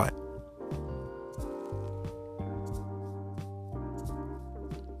being bought.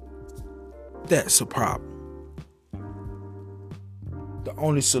 That's a problem. The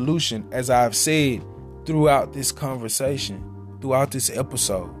only solution, as I've said throughout this conversation, throughout this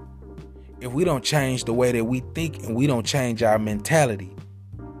episode, if we don't change the way that we think and we don't change our mentality,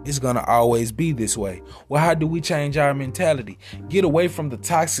 it's going to always be this way. Well, how do we change our mentality? Get away from the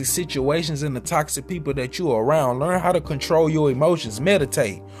toxic situations and the toxic people that you are around. Learn how to control your emotions.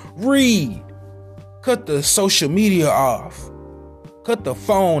 Meditate. Read. Cut the social media off. Cut the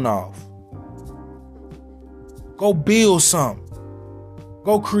phone off. Go build something.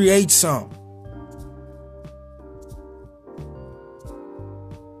 Go create something.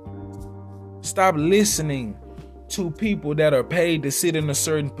 Stop listening to people that are paid to sit in a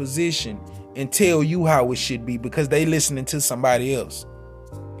certain position and tell you how it should be because they listening to somebody else.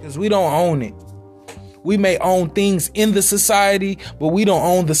 Because we don't own it. We may own things in the society, but we don't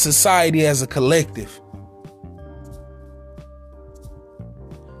own the society as a collective.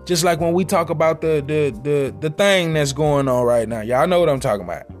 Just like when we talk about the thing that's going on right now. Y'all know what I'm talking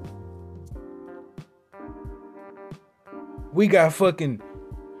about. We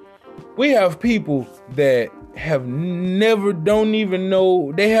have people that have don't even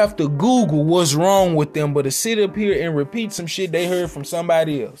know, they have to Google what's wrong with them, but to sit up here and repeat some shit they heard from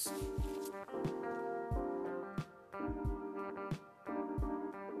somebody else.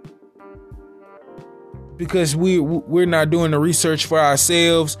 Because we're not doing the research for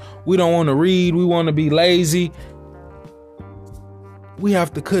ourselves. We don't want to read. We want to be lazy. We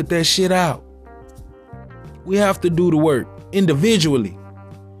have to cut that shit out. We have to do the work individually.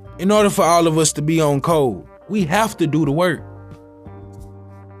 In order for all of us to be on code, we have to do the work.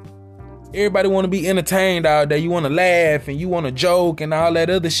 Everybody want to be entertained out there. You want to laugh and you want to joke and all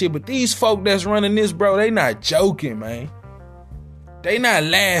that other shit. But these folk that's running this, bro, they not joking, man. They not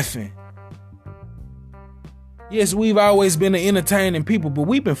laughing. Yes, we've always been an entertaining people, but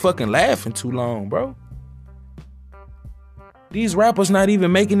we've been fucking laughing too long, bro. These rappers not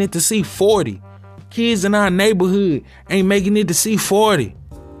even making it to C40. Kids in our neighborhood ain't making it to C40.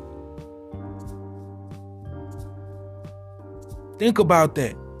 Think about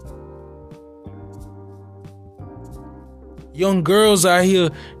that. Young girls out here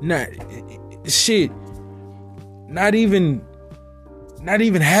not even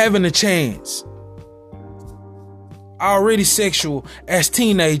having a chance. Already sexual as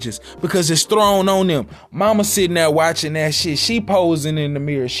teenagers because it's thrown on them. Mama sitting there watching that shit. She posing in the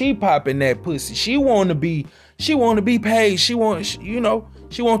mirror. She popping that pussy. She want to be paid. She want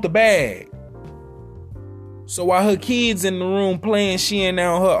the bag. So while her kids in the room playing, she ain't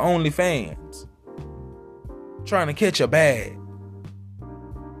on her OnlyFans trying to catch a bag.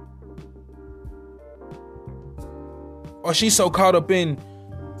 Or she's so caught up in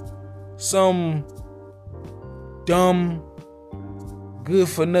some dumb, good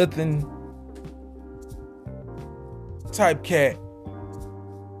for nothing type cat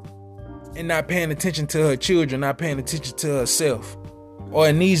and not paying attention to her children, not paying attention to herself. Or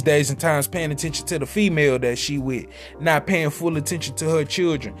in these days and times, paying attention to the female that she with, not paying full attention to her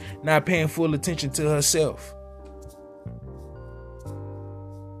children, not paying full attention to herself.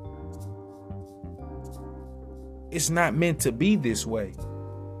 It's not meant to be this way.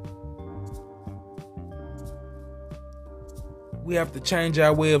 We have to change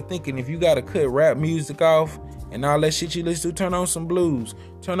our way of thinking. If you gotta cut rap music off and all that shit you listen to, turn on some blues,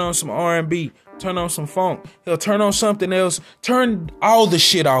 turn on some R&B, turn on some funk, hell, turn on something else. Turn all the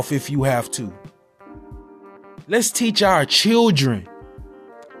shit off if you have to. Let's teach our children.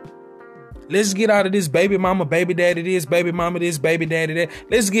 Let's get out of this baby mama, baby daddy this, baby mama this, baby daddy that.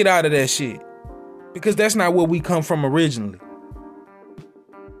 Let's get out of that shit. Because that's not where we come from originally.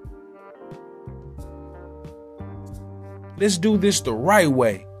 Let's do this the right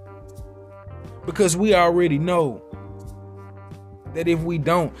way. Because we already know that if we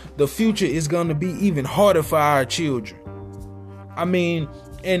don't, the future is going to be even harder for our children. I mean,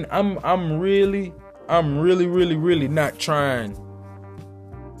 and I'm really not trying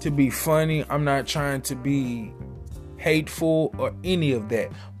to be funny. I'm not trying to be hateful or any of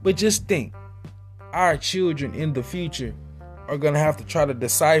that. But just think, our children in the future are going to have to try to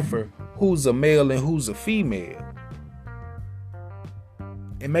decipher who's a male and who's a female.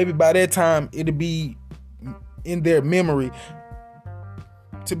 And maybe by that time, it'll be in their memory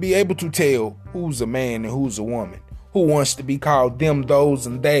to be able to tell who's a man and who's a woman, who wants to be called them, those,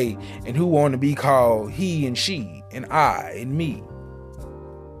 and they, and who want to be called he and she, and I and me.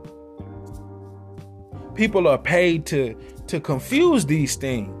 People are paid to confuse these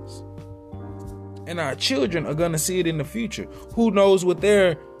things. And our children are going to see it in the future. Who knows what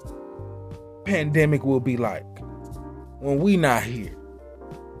their pandemic will be like when we not here,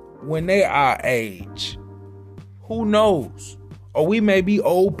 when they our age. Who knows? Or we may be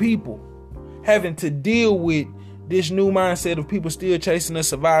old people having to deal with this new mindset of people still chasing the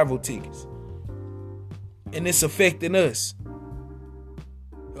survival tickets. And it's affecting us.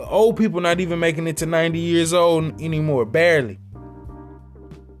 The old people not even making it to 90 years old anymore, barely.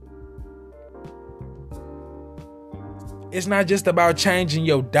 It's not just about changing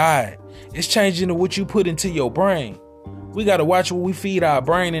your diet. It's changing what you put into your brain. We got to watch what we feed our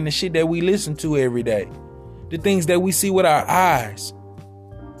brain and the shit that we listen to every day. The things that we see with our eyes.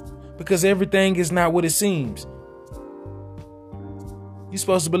 Because everything is not what it seems. You're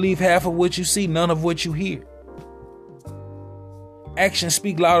supposed to believe half of what you see, none of what you hear. Actions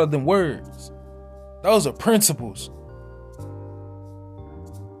speak louder than words. Those are principles.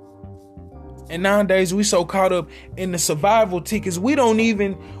 And nowadays we so caught up in the survival tickets, we don't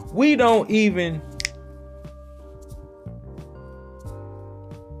even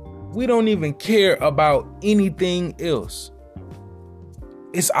care about anything else.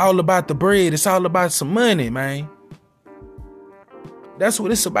 It's all about the bread. It's all about some money, man. That's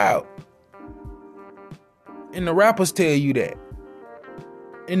what it's about. And the rappers tell you that.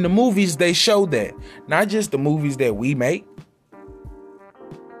 In the movies, they show that. Not just the movies that we make.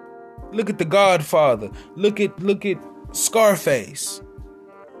 Look at The Godfather. Look at Scarface.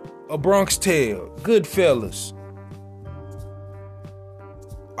 A Bronx Tale. Goodfellas.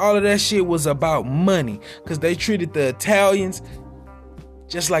 All of that shit was about money. Because they treated the Italians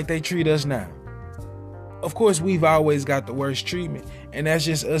just like they treat us now. Of course, we've always got the worst treatment. And that's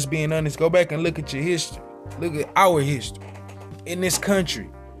just us being honest. Go back and look at your history. Look at our history. In this country.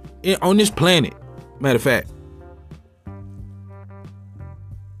 On this planet. Matter of fact.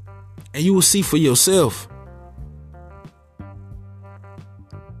 And you will see for yourself.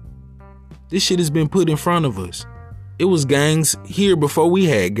 This shit has been put in front of us. It was gangs here before we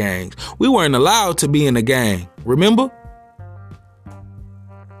had gangs. We weren't allowed to be in a gang. Remember?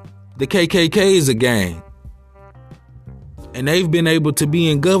 The KKK is a gang. And they've been able to be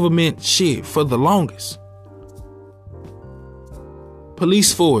in government shit for the longest.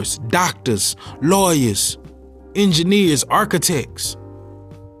 Police force, doctors, lawyers, engineers, architects.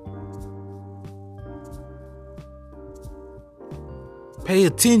 Pay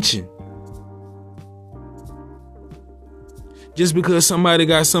attention. Just because somebody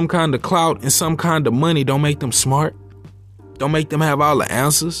got some kind of clout and some kind of money don't make them smart. Don't make them have all the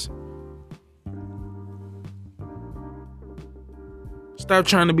answers. Stop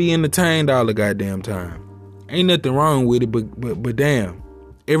trying to be entertained all the goddamn time. Ain't nothing wrong with it, but damn.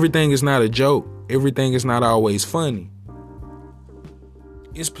 Everything is not a joke. Everything is not always funny.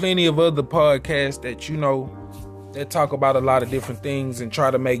 There's plenty of other podcasts that that talk about a lot of different things and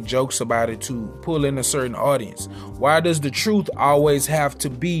try to make jokes about it to pull in a certain audience. Why does the truth always have to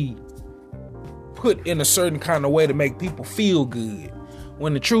be put in a certain kind of way to make people feel good?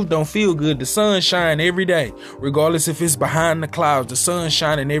 When the truth don't feel good, the sun shine every day. Regardless if it's behind the clouds, the sun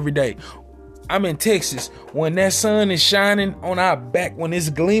shining every day. I'm in Texas. When that sun is shining on our back, when it's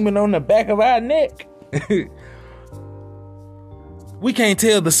gleaming on the back of our neck, we can't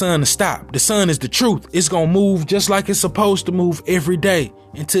tell the sun to stop. The sun is the truth. It's going to move just like it's supposed to move every day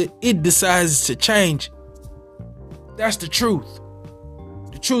until it decides to change. That's the truth.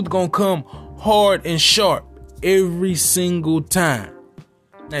 The truth going to come hard and sharp every single time.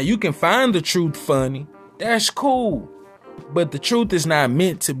 Now, you can find the truth funny. That's cool. But the truth is not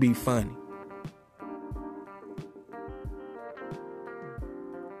meant to be funny.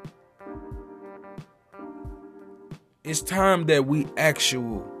 It's time that we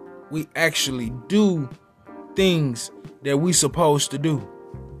actually do things that we supposed to do.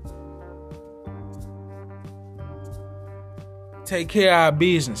 Take care of our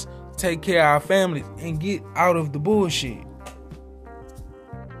business, take care of our families, and get out of the bullshit.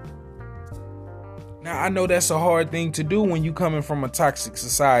 Now, I know that's a hard thing to do when you coming from a toxic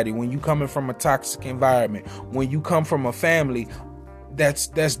society, when you coming from a toxic environment, when you come from a family that's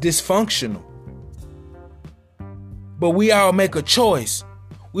dysfunctional. But we all make a choice.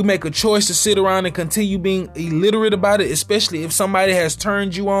 We make a choice to sit around and continue being illiterate about it, especially if somebody has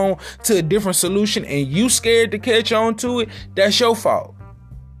turned you on to a different solution and you scared to catch on to it. That's your fault.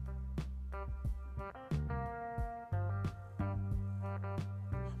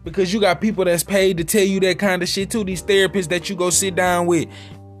 Because you got people that's paid to tell you that kind of shit too. These therapists that you go sit down with,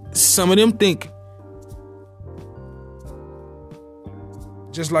 some of them think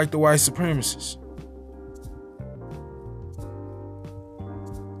just like the white supremacists.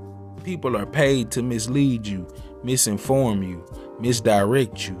 People are paid to mislead you, misinform you,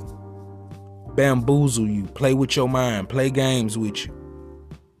 misdirect you, bamboozle you, play with your mind, play games with you.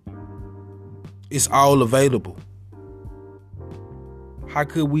 It's all available. How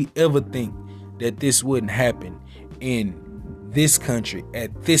could we ever think that this wouldn't happen in this country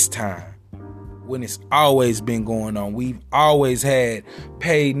at this time when it's always been going on. We've always had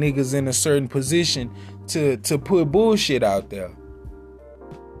paid niggas in a certain position to put bullshit out there.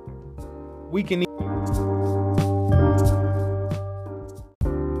 We can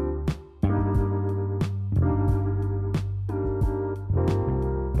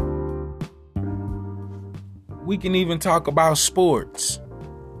even talk about sports.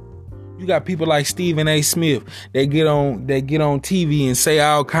 You got people like Stephen A. Smith that get on TV and say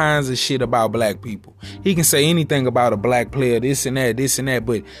all kinds of shit about black people. He can say anything about a black player, this and that,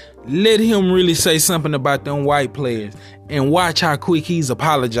 but let him really say something about them white players and watch how quick he's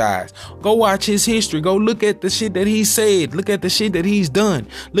apologized. Go watch his history. Go look at the shit that he said. Look at the shit that he's done.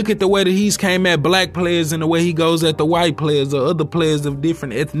 Look at the way that he's came at black players and the way he goes at the white players or other players of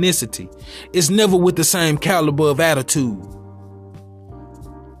different ethnicity. It's never with the same caliber of attitude.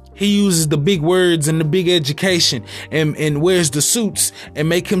 He uses the big words and the big education and wears the suits and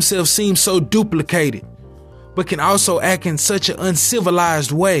make himself seem so duplicated, but can also act in such an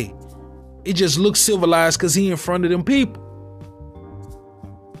uncivilized way. It just looks civilized because he in front of them people.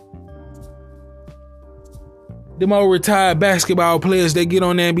 Them old retired basketball players, they get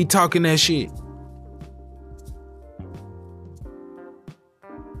on there and be talking that shit.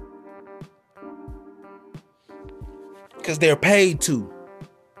 Because they're paid to.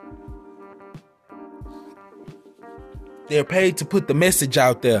 They're paid to put the message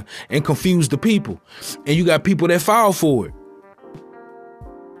out there and confuse the people. And you got people that fall for it.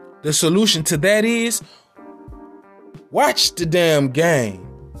 The solution to that is watch the damn game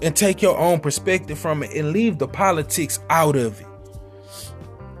and take your own perspective from it and leave the politics out of it.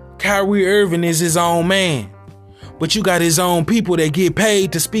 Kyrie Irving is his own man, but you got his own people that get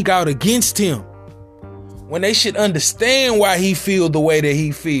paid to speak out against him. When they should understand why he feel the way that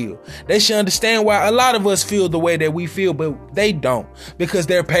he feel. They should understand why a lot of us feel the way that we feel, but they don't, because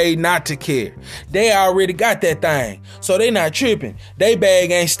they're paid not to care. They already got that thing, so they not tripping. They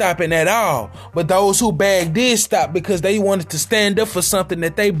bag ain't stopping at all. But those who bag did stop because they wanted to stand up for something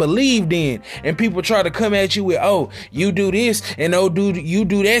that they believed in. And people try to come at you with, oh, you do this and oh, you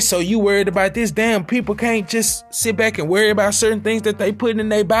do that, so you worried about this. Damn, people can't just sit back and worry about certain things that they put in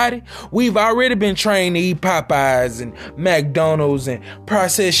their body. We've already been trained to eat Popeyes and McDonald's and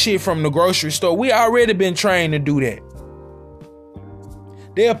processed shit from the grocery store. We already been trained to do that.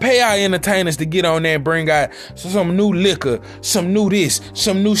 They'll pay our entertainers to get on there and bring out some new liquor, some new this,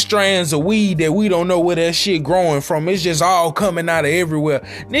 some new strands of weed that we don't know where that shit growing from. It's just all coming out of everywhere.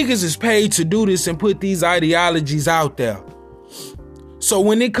 Niggas is paid to do this and put these ideologies out there. So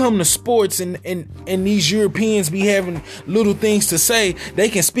when it come to sports and these Europeans be having little things to say, they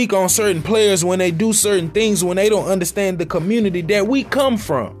can speak on certain players when they do certain things when they don't understand the community that we come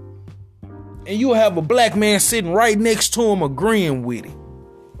from. And you'll have a black man sitting right next to him agreeing with it.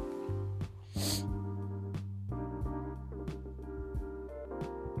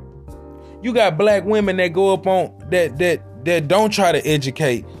 You got black women that go up on that don't try to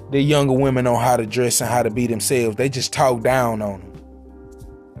educate the younger women on how to dress and how to be themselves. They just talk down on them.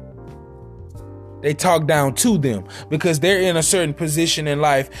 They talk down to them because they're in a certain position in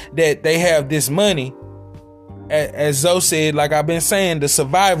life that they have this money. As Zoe said, like I've been saying, the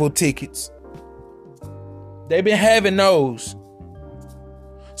survival tickets. They've been having those.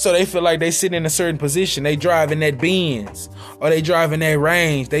 So they feel like they sit in a certain position. They driving that Benz or they driving that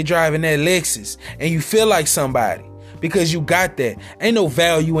Range. They driving that Lexus. And you feel like somebody because you got that. Ain't no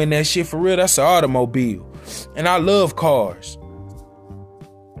value in that shit for real. That's an automobile. And I love cars.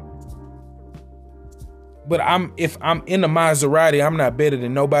 But if I'm in a Maserati, I'm not better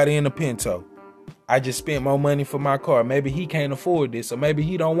than nobody in a Pinto. I just spent more money for my car. Maybe he can't afford this, or maybe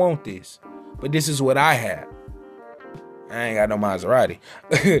he don't want this. But this is what I have. I ain't got no Maserati.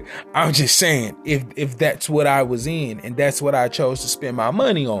 I'm just saying, if that's what I was in, and that's what I chose to spend my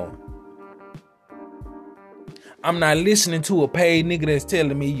money on, I'm not listening to a paid nigga that's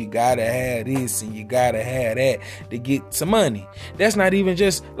telling me you gotta have this and you gotta have that to get some money. That's not even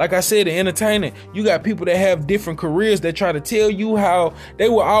just, like I said, an entertainer. You got people that have different careers that try to tell you how, they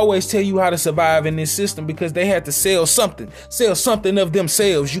will always tell you how to survive in this system because they had to sell something of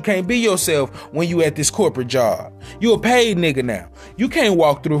themselves. You can't be yourself when you at this corporate job. You a paid nigga now. You can't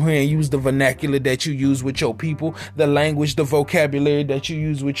walk through here and use the vernacular that you use with your people, the language, the vocabulary that you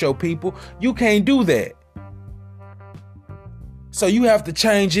use with your people. You can't do that. So you have to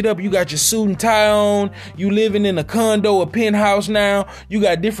change it up. You got your suit and tie on. You living in a condo, a penthouse now. You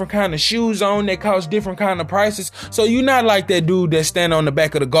got different kind of shoes on that cost different kind of prices. So you're not like that dude that stand on the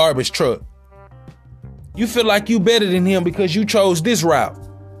back of the garbage truck. You feel like you better than him because you chose this route.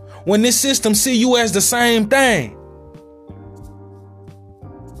 When this system see you as the same thing.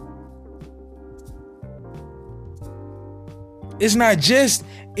 It's not just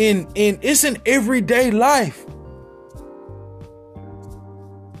it's in everyday life.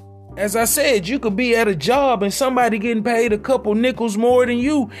 As I said, you could be at a job and somebody getting paid a couple nickels more than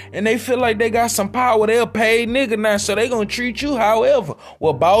you, and they feel like they got some power. They're a paid nigga now, so they gonna treat you however.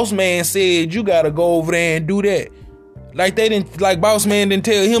 Well, boss man said you gotta go over there and do that. Like boss man didn't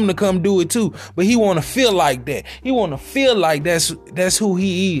tell him to come do it too, but he wanna feel like that. He wanna feel like that's who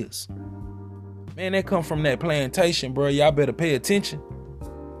he is. Man, that come from that plantation, bro. Y'all better pay attention.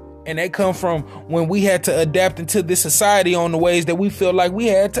 And that come from when we had to adapt into this society on the ways that we feel like we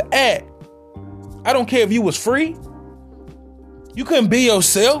had to act. I don't care if you was free. You couldn't be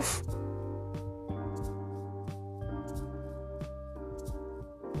yourself.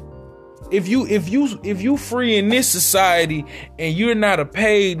 If you free in this society and you're not a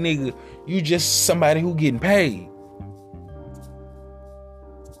paid nigga, you just somebody who getting paid.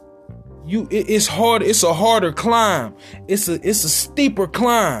 It's hard. It's a harder climb. It's a steeper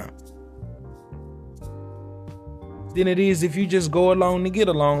climb than it is if you just go along to get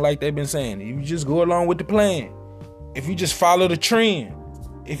along, like they've been saying. If you just go along with the plan, if you just follow the trend,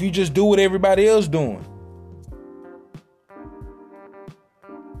 if you just do what everybody else doing.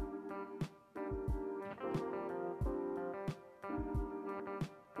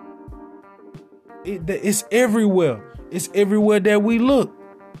 It's everywhere. It's everywhere that we look.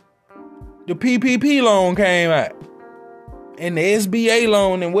 The PPP loan came out, and the SBA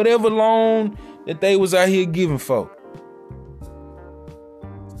loan, and whatever loan that they was out here giving folk.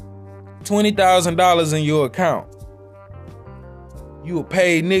 $20,000 in your account. You a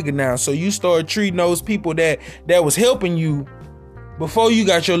paid nigga now, so you start treating those people that was helping you before you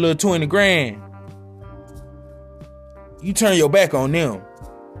got your little 20 grand. You turn your back on them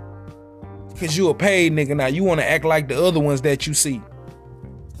because you a paid nigga now. You want to act like the other ones that you see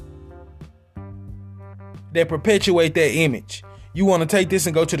that perpetuate that image. You want to take this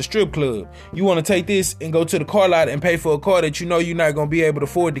and go to the strip club. You want to take this and go to the car lot and pay for a car that you know you're not going to be able to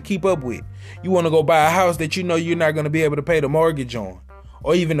afford to keep up with. You want to go buy a house that you know you're not going to be able to pay the mortgage on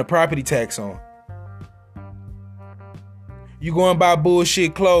or even the property tax on. You go and buy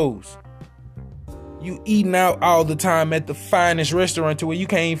bullshit clothes. You eating out all the time at the finest restaurant to where you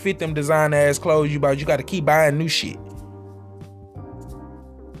can't even fit them designer ass clothes you buy. You got to keep buying new shit.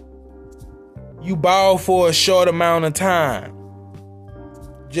 You ball for a short amount of time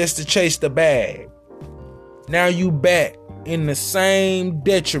just to chase the bag. Now you back in the same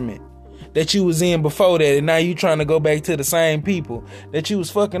detriment that you was in before that, and now you trying to go back to the same people that you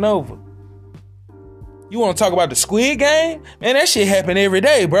was fucking over. You want to talk about the Squid Game? Man, that shit happen every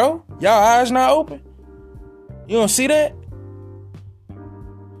day, bro. Y'all eyes not open? You don't see that?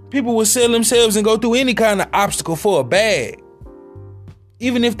 People will sell themselves and go through any kind of obstacle for a bag,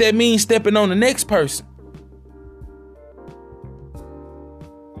 even if that means stepping on the next person.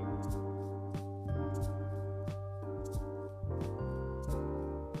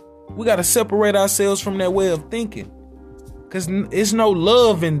 We got to separate ourselves from that way of thinking, because it's no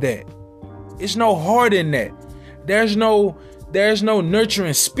love in that. It's no heart in that. There's no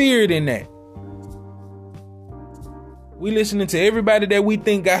nurturing spirit in that. We listening to everybody that we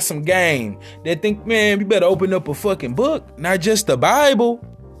think got some game, that think, man, you better open up a fucking book, not just the Bible,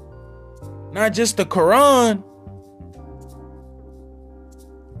 not just the Quran.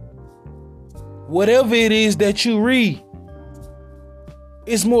 Whatever it is that you read,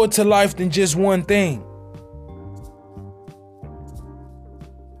 it's more to life than just one thing.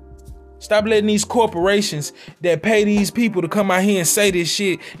 Stop letting these corporations that pay these people to come out here and say this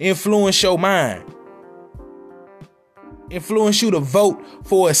shit influence your mind. Influence you to vote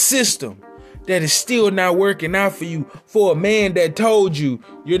for a system that is still not working out for you, for a man that told you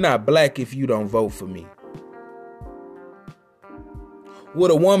you're not black if you don't vote for me.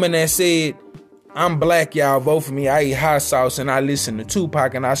 With a woman that said, I'm black, y'all vote for me. I eat hot sauce and I listen to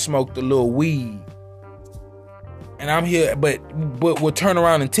Tupac and I smoked a little weed. And I'm here, but will turn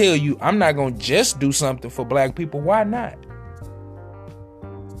around and tell you, I'm not going to just do something for black people. Why not?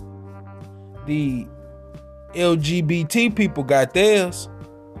 The LGBT people got theirs.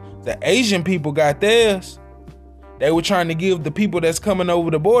 The Asian people got theirs. They were trying to give the people that's coming over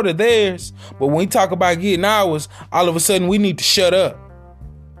the border theirs. But when we talk about getting ours, all of a sudden we need to shut up.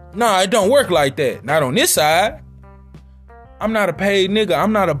 Nah, it don't work like that. Not on this side. I'm not a paid nigga.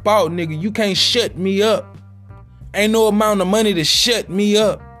 I'm not a bought nigga. You can't shut me up. Ain't no amount of money to shut me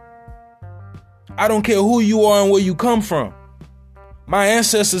up. I don't care who you are and where you come from. My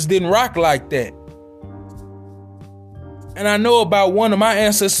ancestors didn't rock like that. And I know about one of my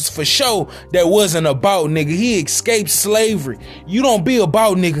ancestors for sure that wasn't about nigga. He escaped slavery. You don't be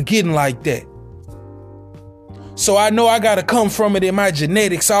about nigga getting like that. So I know I gotta come from it in my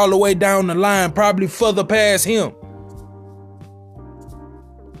genetics all the way down the line, probably further past him.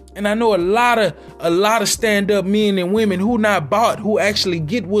 And I know a lot of stand-up men and women who not bought, who actually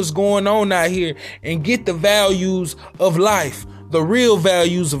get what's going on out here and get the values of life, the real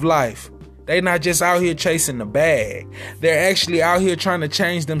values of life. They not just out here chasing the bag. They're actually out here trying to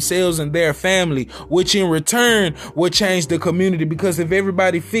change themselves and their family, which in return will change the community. Because if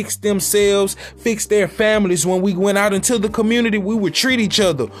everybody fixed themselves, fixed their families, when we went out into the community, we would treat each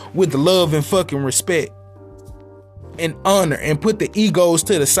other with love and fucking respect and honor, and put the egos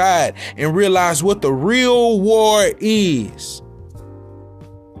to the side and realize what the real war is.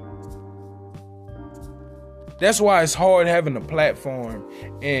 That's why it's hard having a platform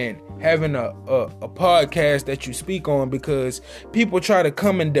and having a podcast that you speak on, because people try to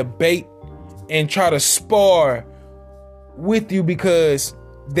come and debate and try to spar with you because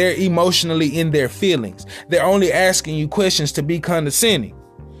they're emotionally in their feelings. They're only asking you questions to be condescending.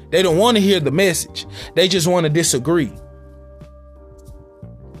 They don't want to hear the message. They just want to disagree.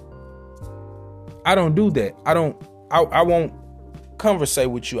 I don't do that. I won't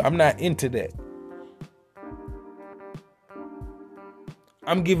conversate with you. I'm not into that.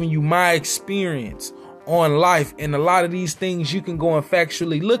 I'm giving you my experience on life, and a lot of these things you can go and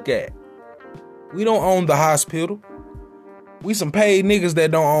factually look at. We don't own the hospital. We some paid niggas that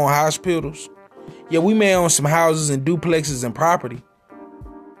don't own hospitals. Yeah, we may own some houses and duplexes and property.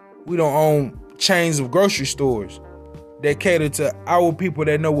 We don't own chains of grocery stores that cater to our people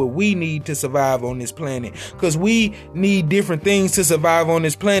that know what we need to survive on this planet. Because we need different things to survive on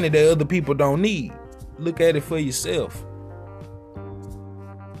this planet that other people don't need. Look at it for yourself.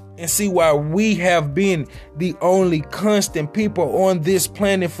 And see why we have been the only constant people on this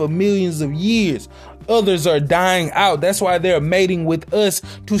planet for millions of years. Others are dying out. That's why they're mating with us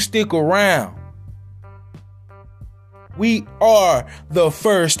to stick around. We are the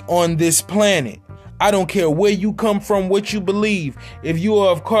first on this planet. I don't care where you come from, what you believe. If you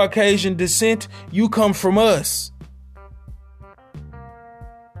are of Caucasian descent, you come from us.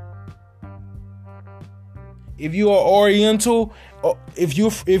 If you are Oriental, if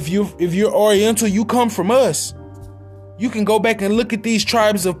you're Oriental, you come from us. You can go back and look at these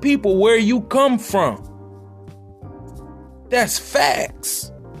tribes of people where you come from. That's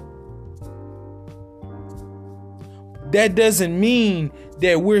facts. That doesn't mean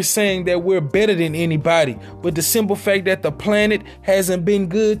that we're saying that we're better than anybody, but the simple fact that the planet hasn't been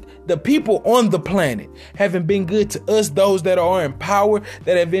good, the people on the planet haven't been good to us, those that are in power,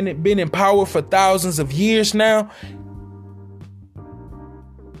 that have been in power for thousands of years now,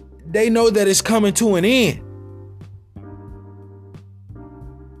 they know that it's coming to an end.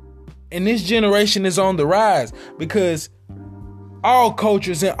 And this generation is on the rise because all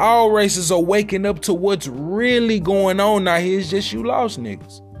cultures and all races are waking up to what's really going on out here. It's just you lost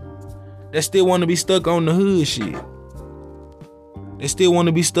niggas that still want to be stuck on the hood shit. They still want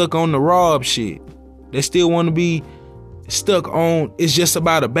to be stuck on the rob shit. They still want to be stuck on it's just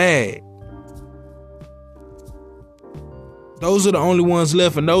about a bag. Those are the only ones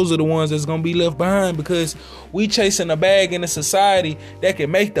left, and those are the ones that's going to be left behind because we chasing a bag in a society that can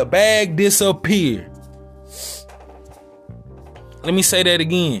make the bag disappear. Let me say that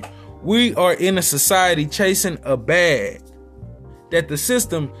again. We are in a society chasing a bag that the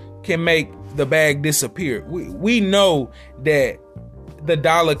system can make the bag disappear. We know that the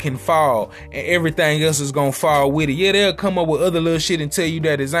dollar can fall and everything else is going to fall with it. Yeah, they'll come up with other little shit and tell you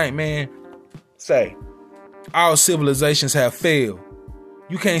that it ain't, man. Say, all civilizations have failed.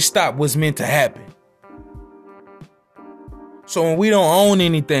 You can't stop what's meant to happen. So when we don't own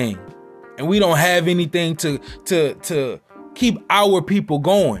anything and we don't have anything to keep our people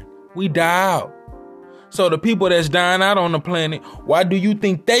going, we die out. So the people that's dying out on the planet, why do you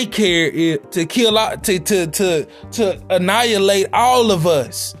think they care to kill out, to annihilate all of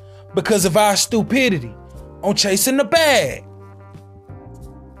us? Because of our stupidity on chasing the bag.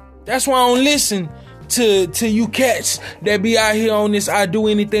 That's why I don't listen to you cats that be out here on this I do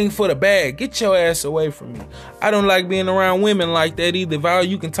anything for the bag. Get your ass away from me. I don't like being around women like that either. If all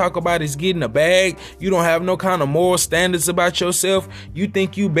you can talk about is getting a bag, you don't have no kind of moral standards about yourself, you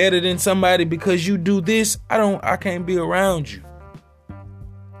think you better than somebody because you do this, I can't be around you.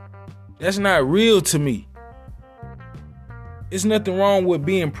 That's not real to me. There's nothing wrong with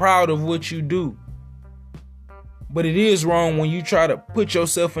being proud of what you do. But it is wrong when you try to put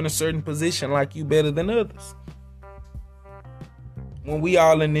yourself in a certain position like you better than others. When we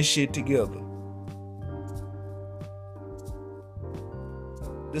all in this shit together.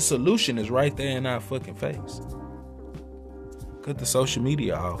 The solution is right there in our fucking face. Cut the social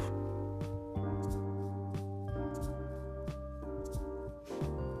media off.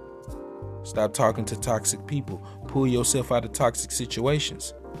 Stop talking to toxic people. Pull yourself out of toxic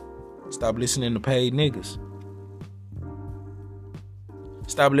situations. Stop listening to paid niggas.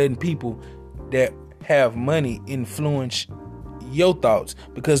 Stop letting people that have money influence your thoughts,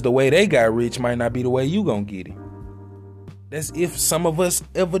 because the way they got rich might not be the way you gonna get it. That's if some of us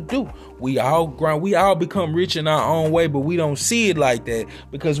ever do. We all become rich in our own way, but we don't see it like that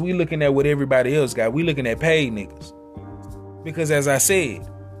because we looking at what everybody else got. We looking at paid niggas. Because as I said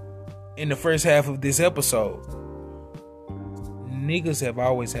in the first half of this episode, niggas have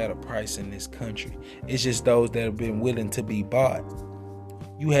always had a price in this country. It's just those that have been willing to be bought.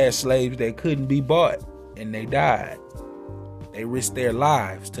 You had slaves that couldn't be bought and they died. They risked their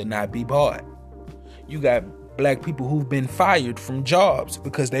lives to not be bought. You got black people who've been fired from jobs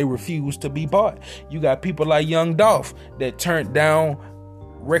because they refused to be bought. You got people like Young Dolph that turned down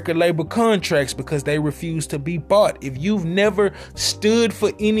record label contracts because they refused to be bought. If you've never stood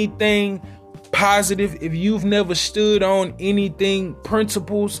for anything positive, if you've never stood on anything,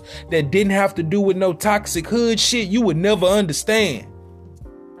 principles that didn't have to do with no toxic hood shit, you would never understand.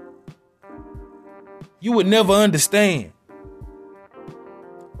 You would never understand.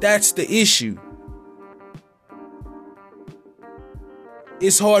 That's the issue.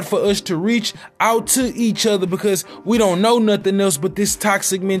 It's hard for us to reach out to each other because we don't know nothing else but this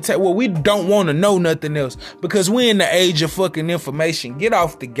toxic mentality. Well, we don't want to know nothing else because we're in the age of fucking information. Get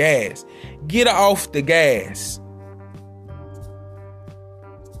off the gas. Get off the gas.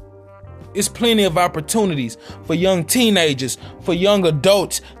 It's plenty of opportunities for young teenagers, for young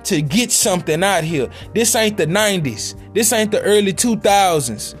adults to get something out here. This ain't the 90s. This ain't the early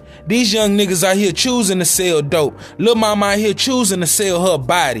 2000s. These young niggas out here choosing to sell dope. Lil' mama out here choosing to sell her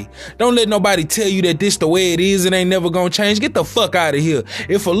body. Don't let nobody tell you that this the way it is. It ain't never gonna change. Get the fuck out of here.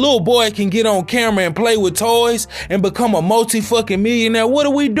 If a little boy can get on camera and play with toys and become a multi-fucking millionaire, what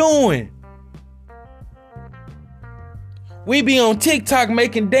are we doing? We be on TikTok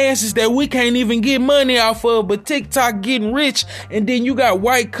making dances that we can't even get money off of, but TikTok getting rich, and then you got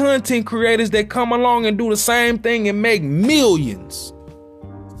white content creators that come along and do the same thing and make millions.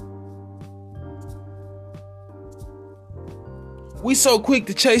 We so quick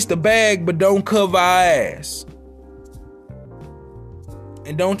to chase the bag, but don't cover our ass.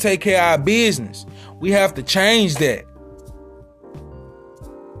 And don't take care of our business. We have to change that.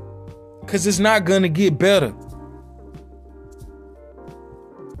 Because it's not going to get better.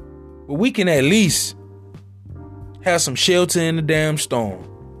 But we can at least have some shelter in the damn storm.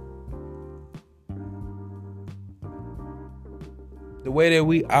 The way that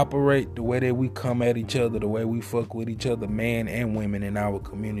we operate, the way that we come at each other, the way we fuck with each other, men and women in our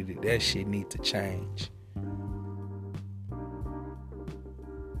community, that shit need to change.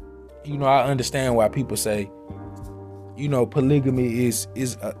 You know, I understand why people say, you know, polygamy is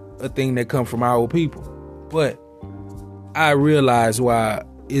a thing that comes from our people. But I realize why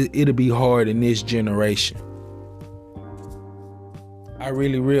it'll be hard in this generation. I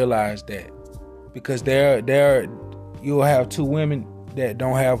really realize that. Because you'll have two women that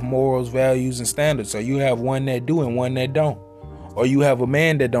don't have morals, values, and standards. So you have one that do and one that don't. Or you have a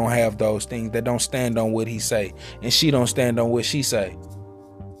man that don't have those things, that don't stand on what he say, and she don't stand on what she say.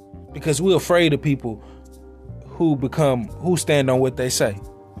 Because we're afraid of people who stand on what they say.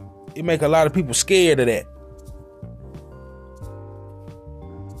 It make a lot of people scared of that.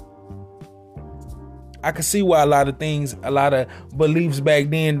 I can see why a lot of beliefs back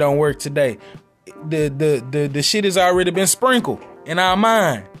then don't work today. The shit has already been sprinkled in our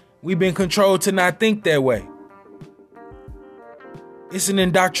mind. We've been controlled to not think that way. It's an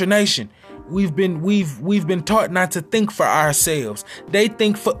indoctrination. We've been taught not to think for ourselves. They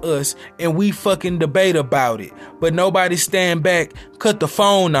think for us and we fucking debate about it. But nobody stand back, cut the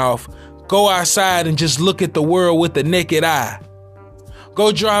phone off, go outside and just look at the world with the naked eye.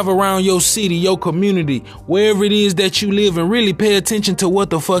 Go drive around your city, your community, wherever it is that you live, and really pay attention to what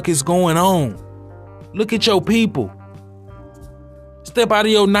the fuck is going on. Look at your people. Step out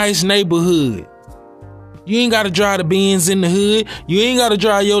of your nice neighborhood. You ain't got to drive the Benz in the hood. You ain't got to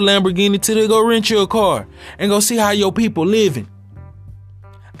drive your Lamborghini till they go rent you a car and go see how your people living.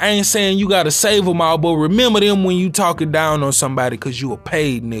 I ain't saying you got to save them all, but remember them when you talking down on somebody because you a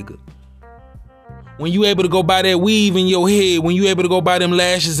paid nigga. When you able to go buy that weave in your head, when you able to go buy them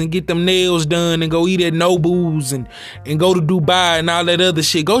lashes and get them nails done and go eat at Nobu's and go to Dubai and all that other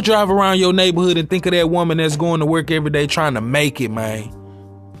shit, go drive around your neighborhood and think of that woman that's going to work every day trying to make it, man.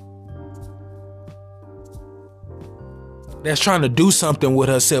 that's trying to do something with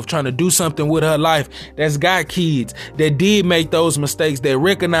herself, trying to do something with her life, that's got kids, that did make those mistakes, that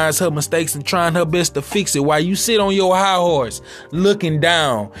recognize her mistakes and trying her best to fix it, while you sit on your high horse looking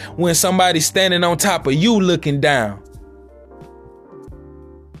down when somebody's standing on top of you looking down.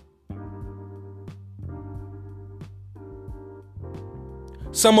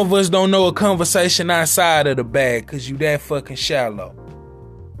 Some of us don't know a conversation outside of the bag because you that fucking shallow.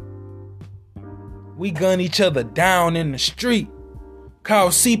 We gun each other down in the street, call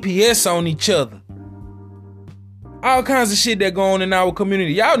CPS on each other. All kinds of shit that go on in our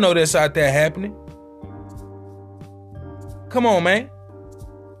community. Y'all know that's out there happening. Come on, man.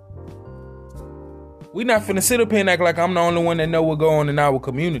 We not finna sit up here and act like I'm the only one that know what go on in our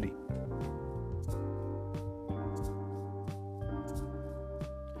community.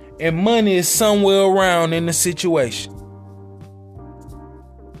 And money is somewhere around in the situation.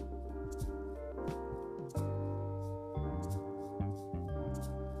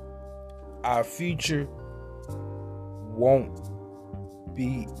 Our future won't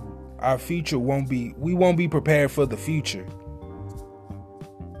be we won't be prepared for the future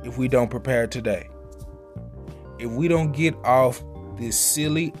if we don't prepare today. If we don't get off this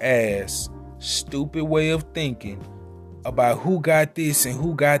silly ass, stupid way of thinking about who got this and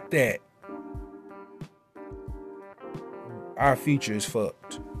who got that, our future is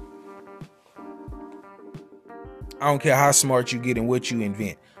fucked. I don't care how smart you get and what you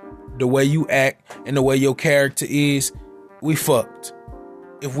invent. The way you act and the way your character is, we fucked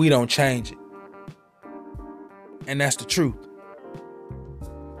if we don't change it. And that's the truth.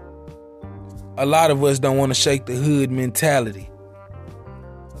 A lot of us don't want to shake the hood mentality.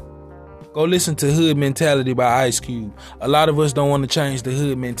 Go listen to Hood Mentality by Ice Cube. A lot of us don't want to change the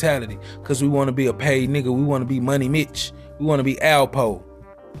hood mentality because we want to be a paid nigga. We want to be Money Mitch. We want to be Alpo.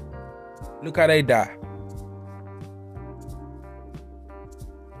 Look how they die.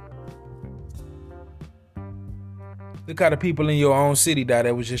 Look how the people in your own city die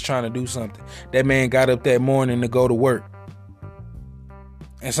that was just trying to do something. That man got up that morning to go to work,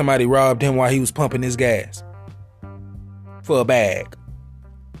 and somebody robbed him while he was pumping his gas for a bag.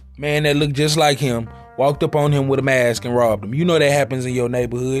 Man that looked just like him walked up on him with a mask and robbed him. You know that happens in your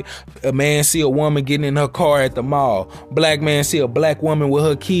neighborhood. A man see a woman getting in her car at the mall. Black man see a black woman with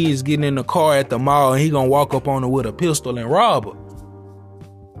her kids getting in the car at the mall, and he gonna walk up on her with a pistol and rob her.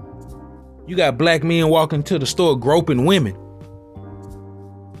 You got black men walking to the store groping women.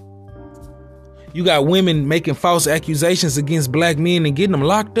 You got women making false accusations against black men and getting them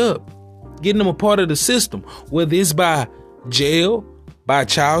locked up, getting them a part of the system, whether it's by jail, by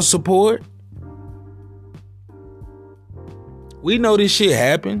child support. We know this shit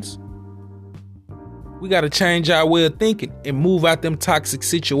happens. We got to change our way of thinking and move out them toxic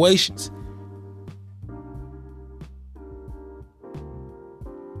situations.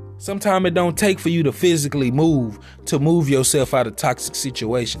 Sometimes it don't take for you to physically move yourself out of toxic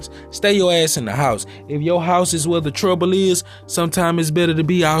situations. Stay your ass in the house. If your house is where the trouble is, sometimes it's better to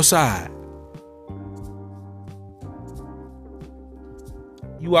be outside.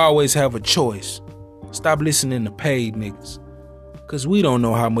 You always have a choice. Stop listening to paid niggas. Cause we don't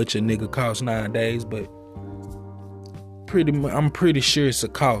know how much a nigga costs nowadays, but I'm pretty sure it's a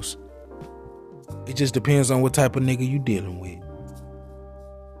cost. It just depends on what type of nigga you dealing with.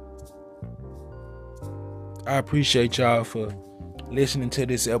 I appreciate y'all for listening to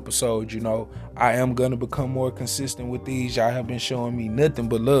this episode. You know, I am gonna become more consistent with these. Y'all have been showing me nothing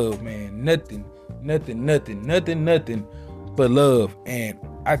but love, man. Nothing but love. And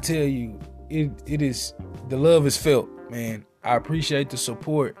I tell you, it is, the love is felt, man. I appreciate the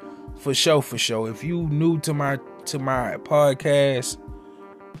support for sure. If you new to my podcast,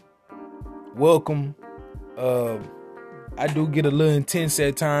 welcome. I do get a little intense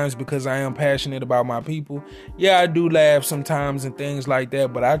at times because I am passionate about my people. Yeah, I do laugh sometimes and things like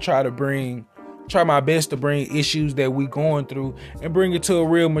that, but I try my best to bring issues that we going through and bring it to a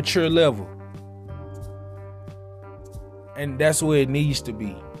real mature level. And that's where it needs to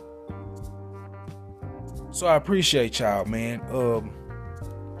be. So I appreciate y'all, man.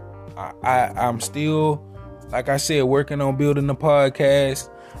 I'm still, like I said, working on building the podcast.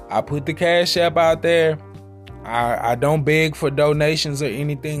 I put the Cash App out there. I don't beg for donations or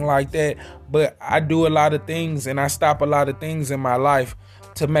anything like that, but I do a lot of things and I stop a lot of things in my life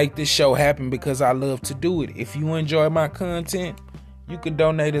to make this show happen because I love to do it. If you enjoy my content, you can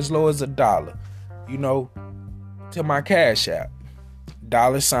donate as low as $1, you know, to my Cash App.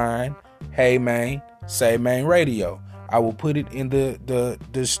 $, Hey Man, Say Man Radio. I will put it in the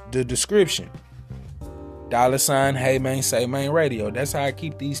description. $ Hey Man Say Man Radio. That's how I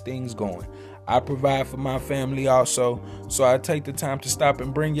keep these things going. I provide for my family also, so I take the time to stop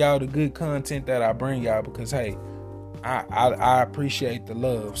and bring y'all the good content that I bring y'all because, hey, I appreciate the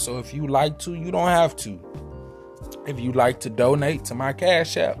love. So if you like to, you don't have to. If you like to donate to my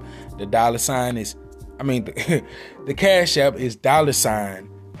Cash App, the $ is, the Cash App is $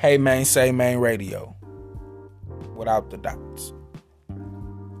 Hey Man Say Man Radio without the dots.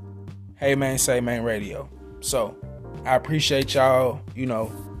 Hey Man Say Man Radio. So I appreciate y'all,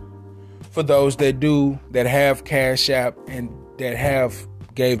 for those that have Cash App and that have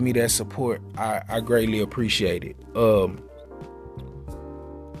gave me that support. I greatly appreciate it.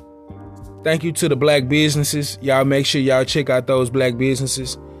 Thank you to the black businesses. Y'all make sure y'all check out those black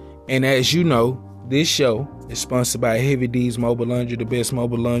businesses. And as you know, this show is sponsored by Heavy D's Mobile Laundry, the best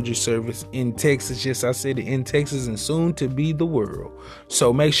mobile laundry service in Texas. Yes, I said it, in Texas and soon to be the world.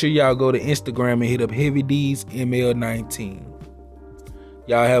 So make sure y'all go to Instagram and hit up Heavy D's ML19.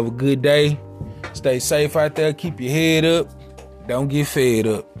 Y'all have a good day. Stay safe out there. Keep your head up. Don't get fed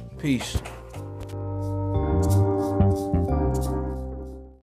up. Peace.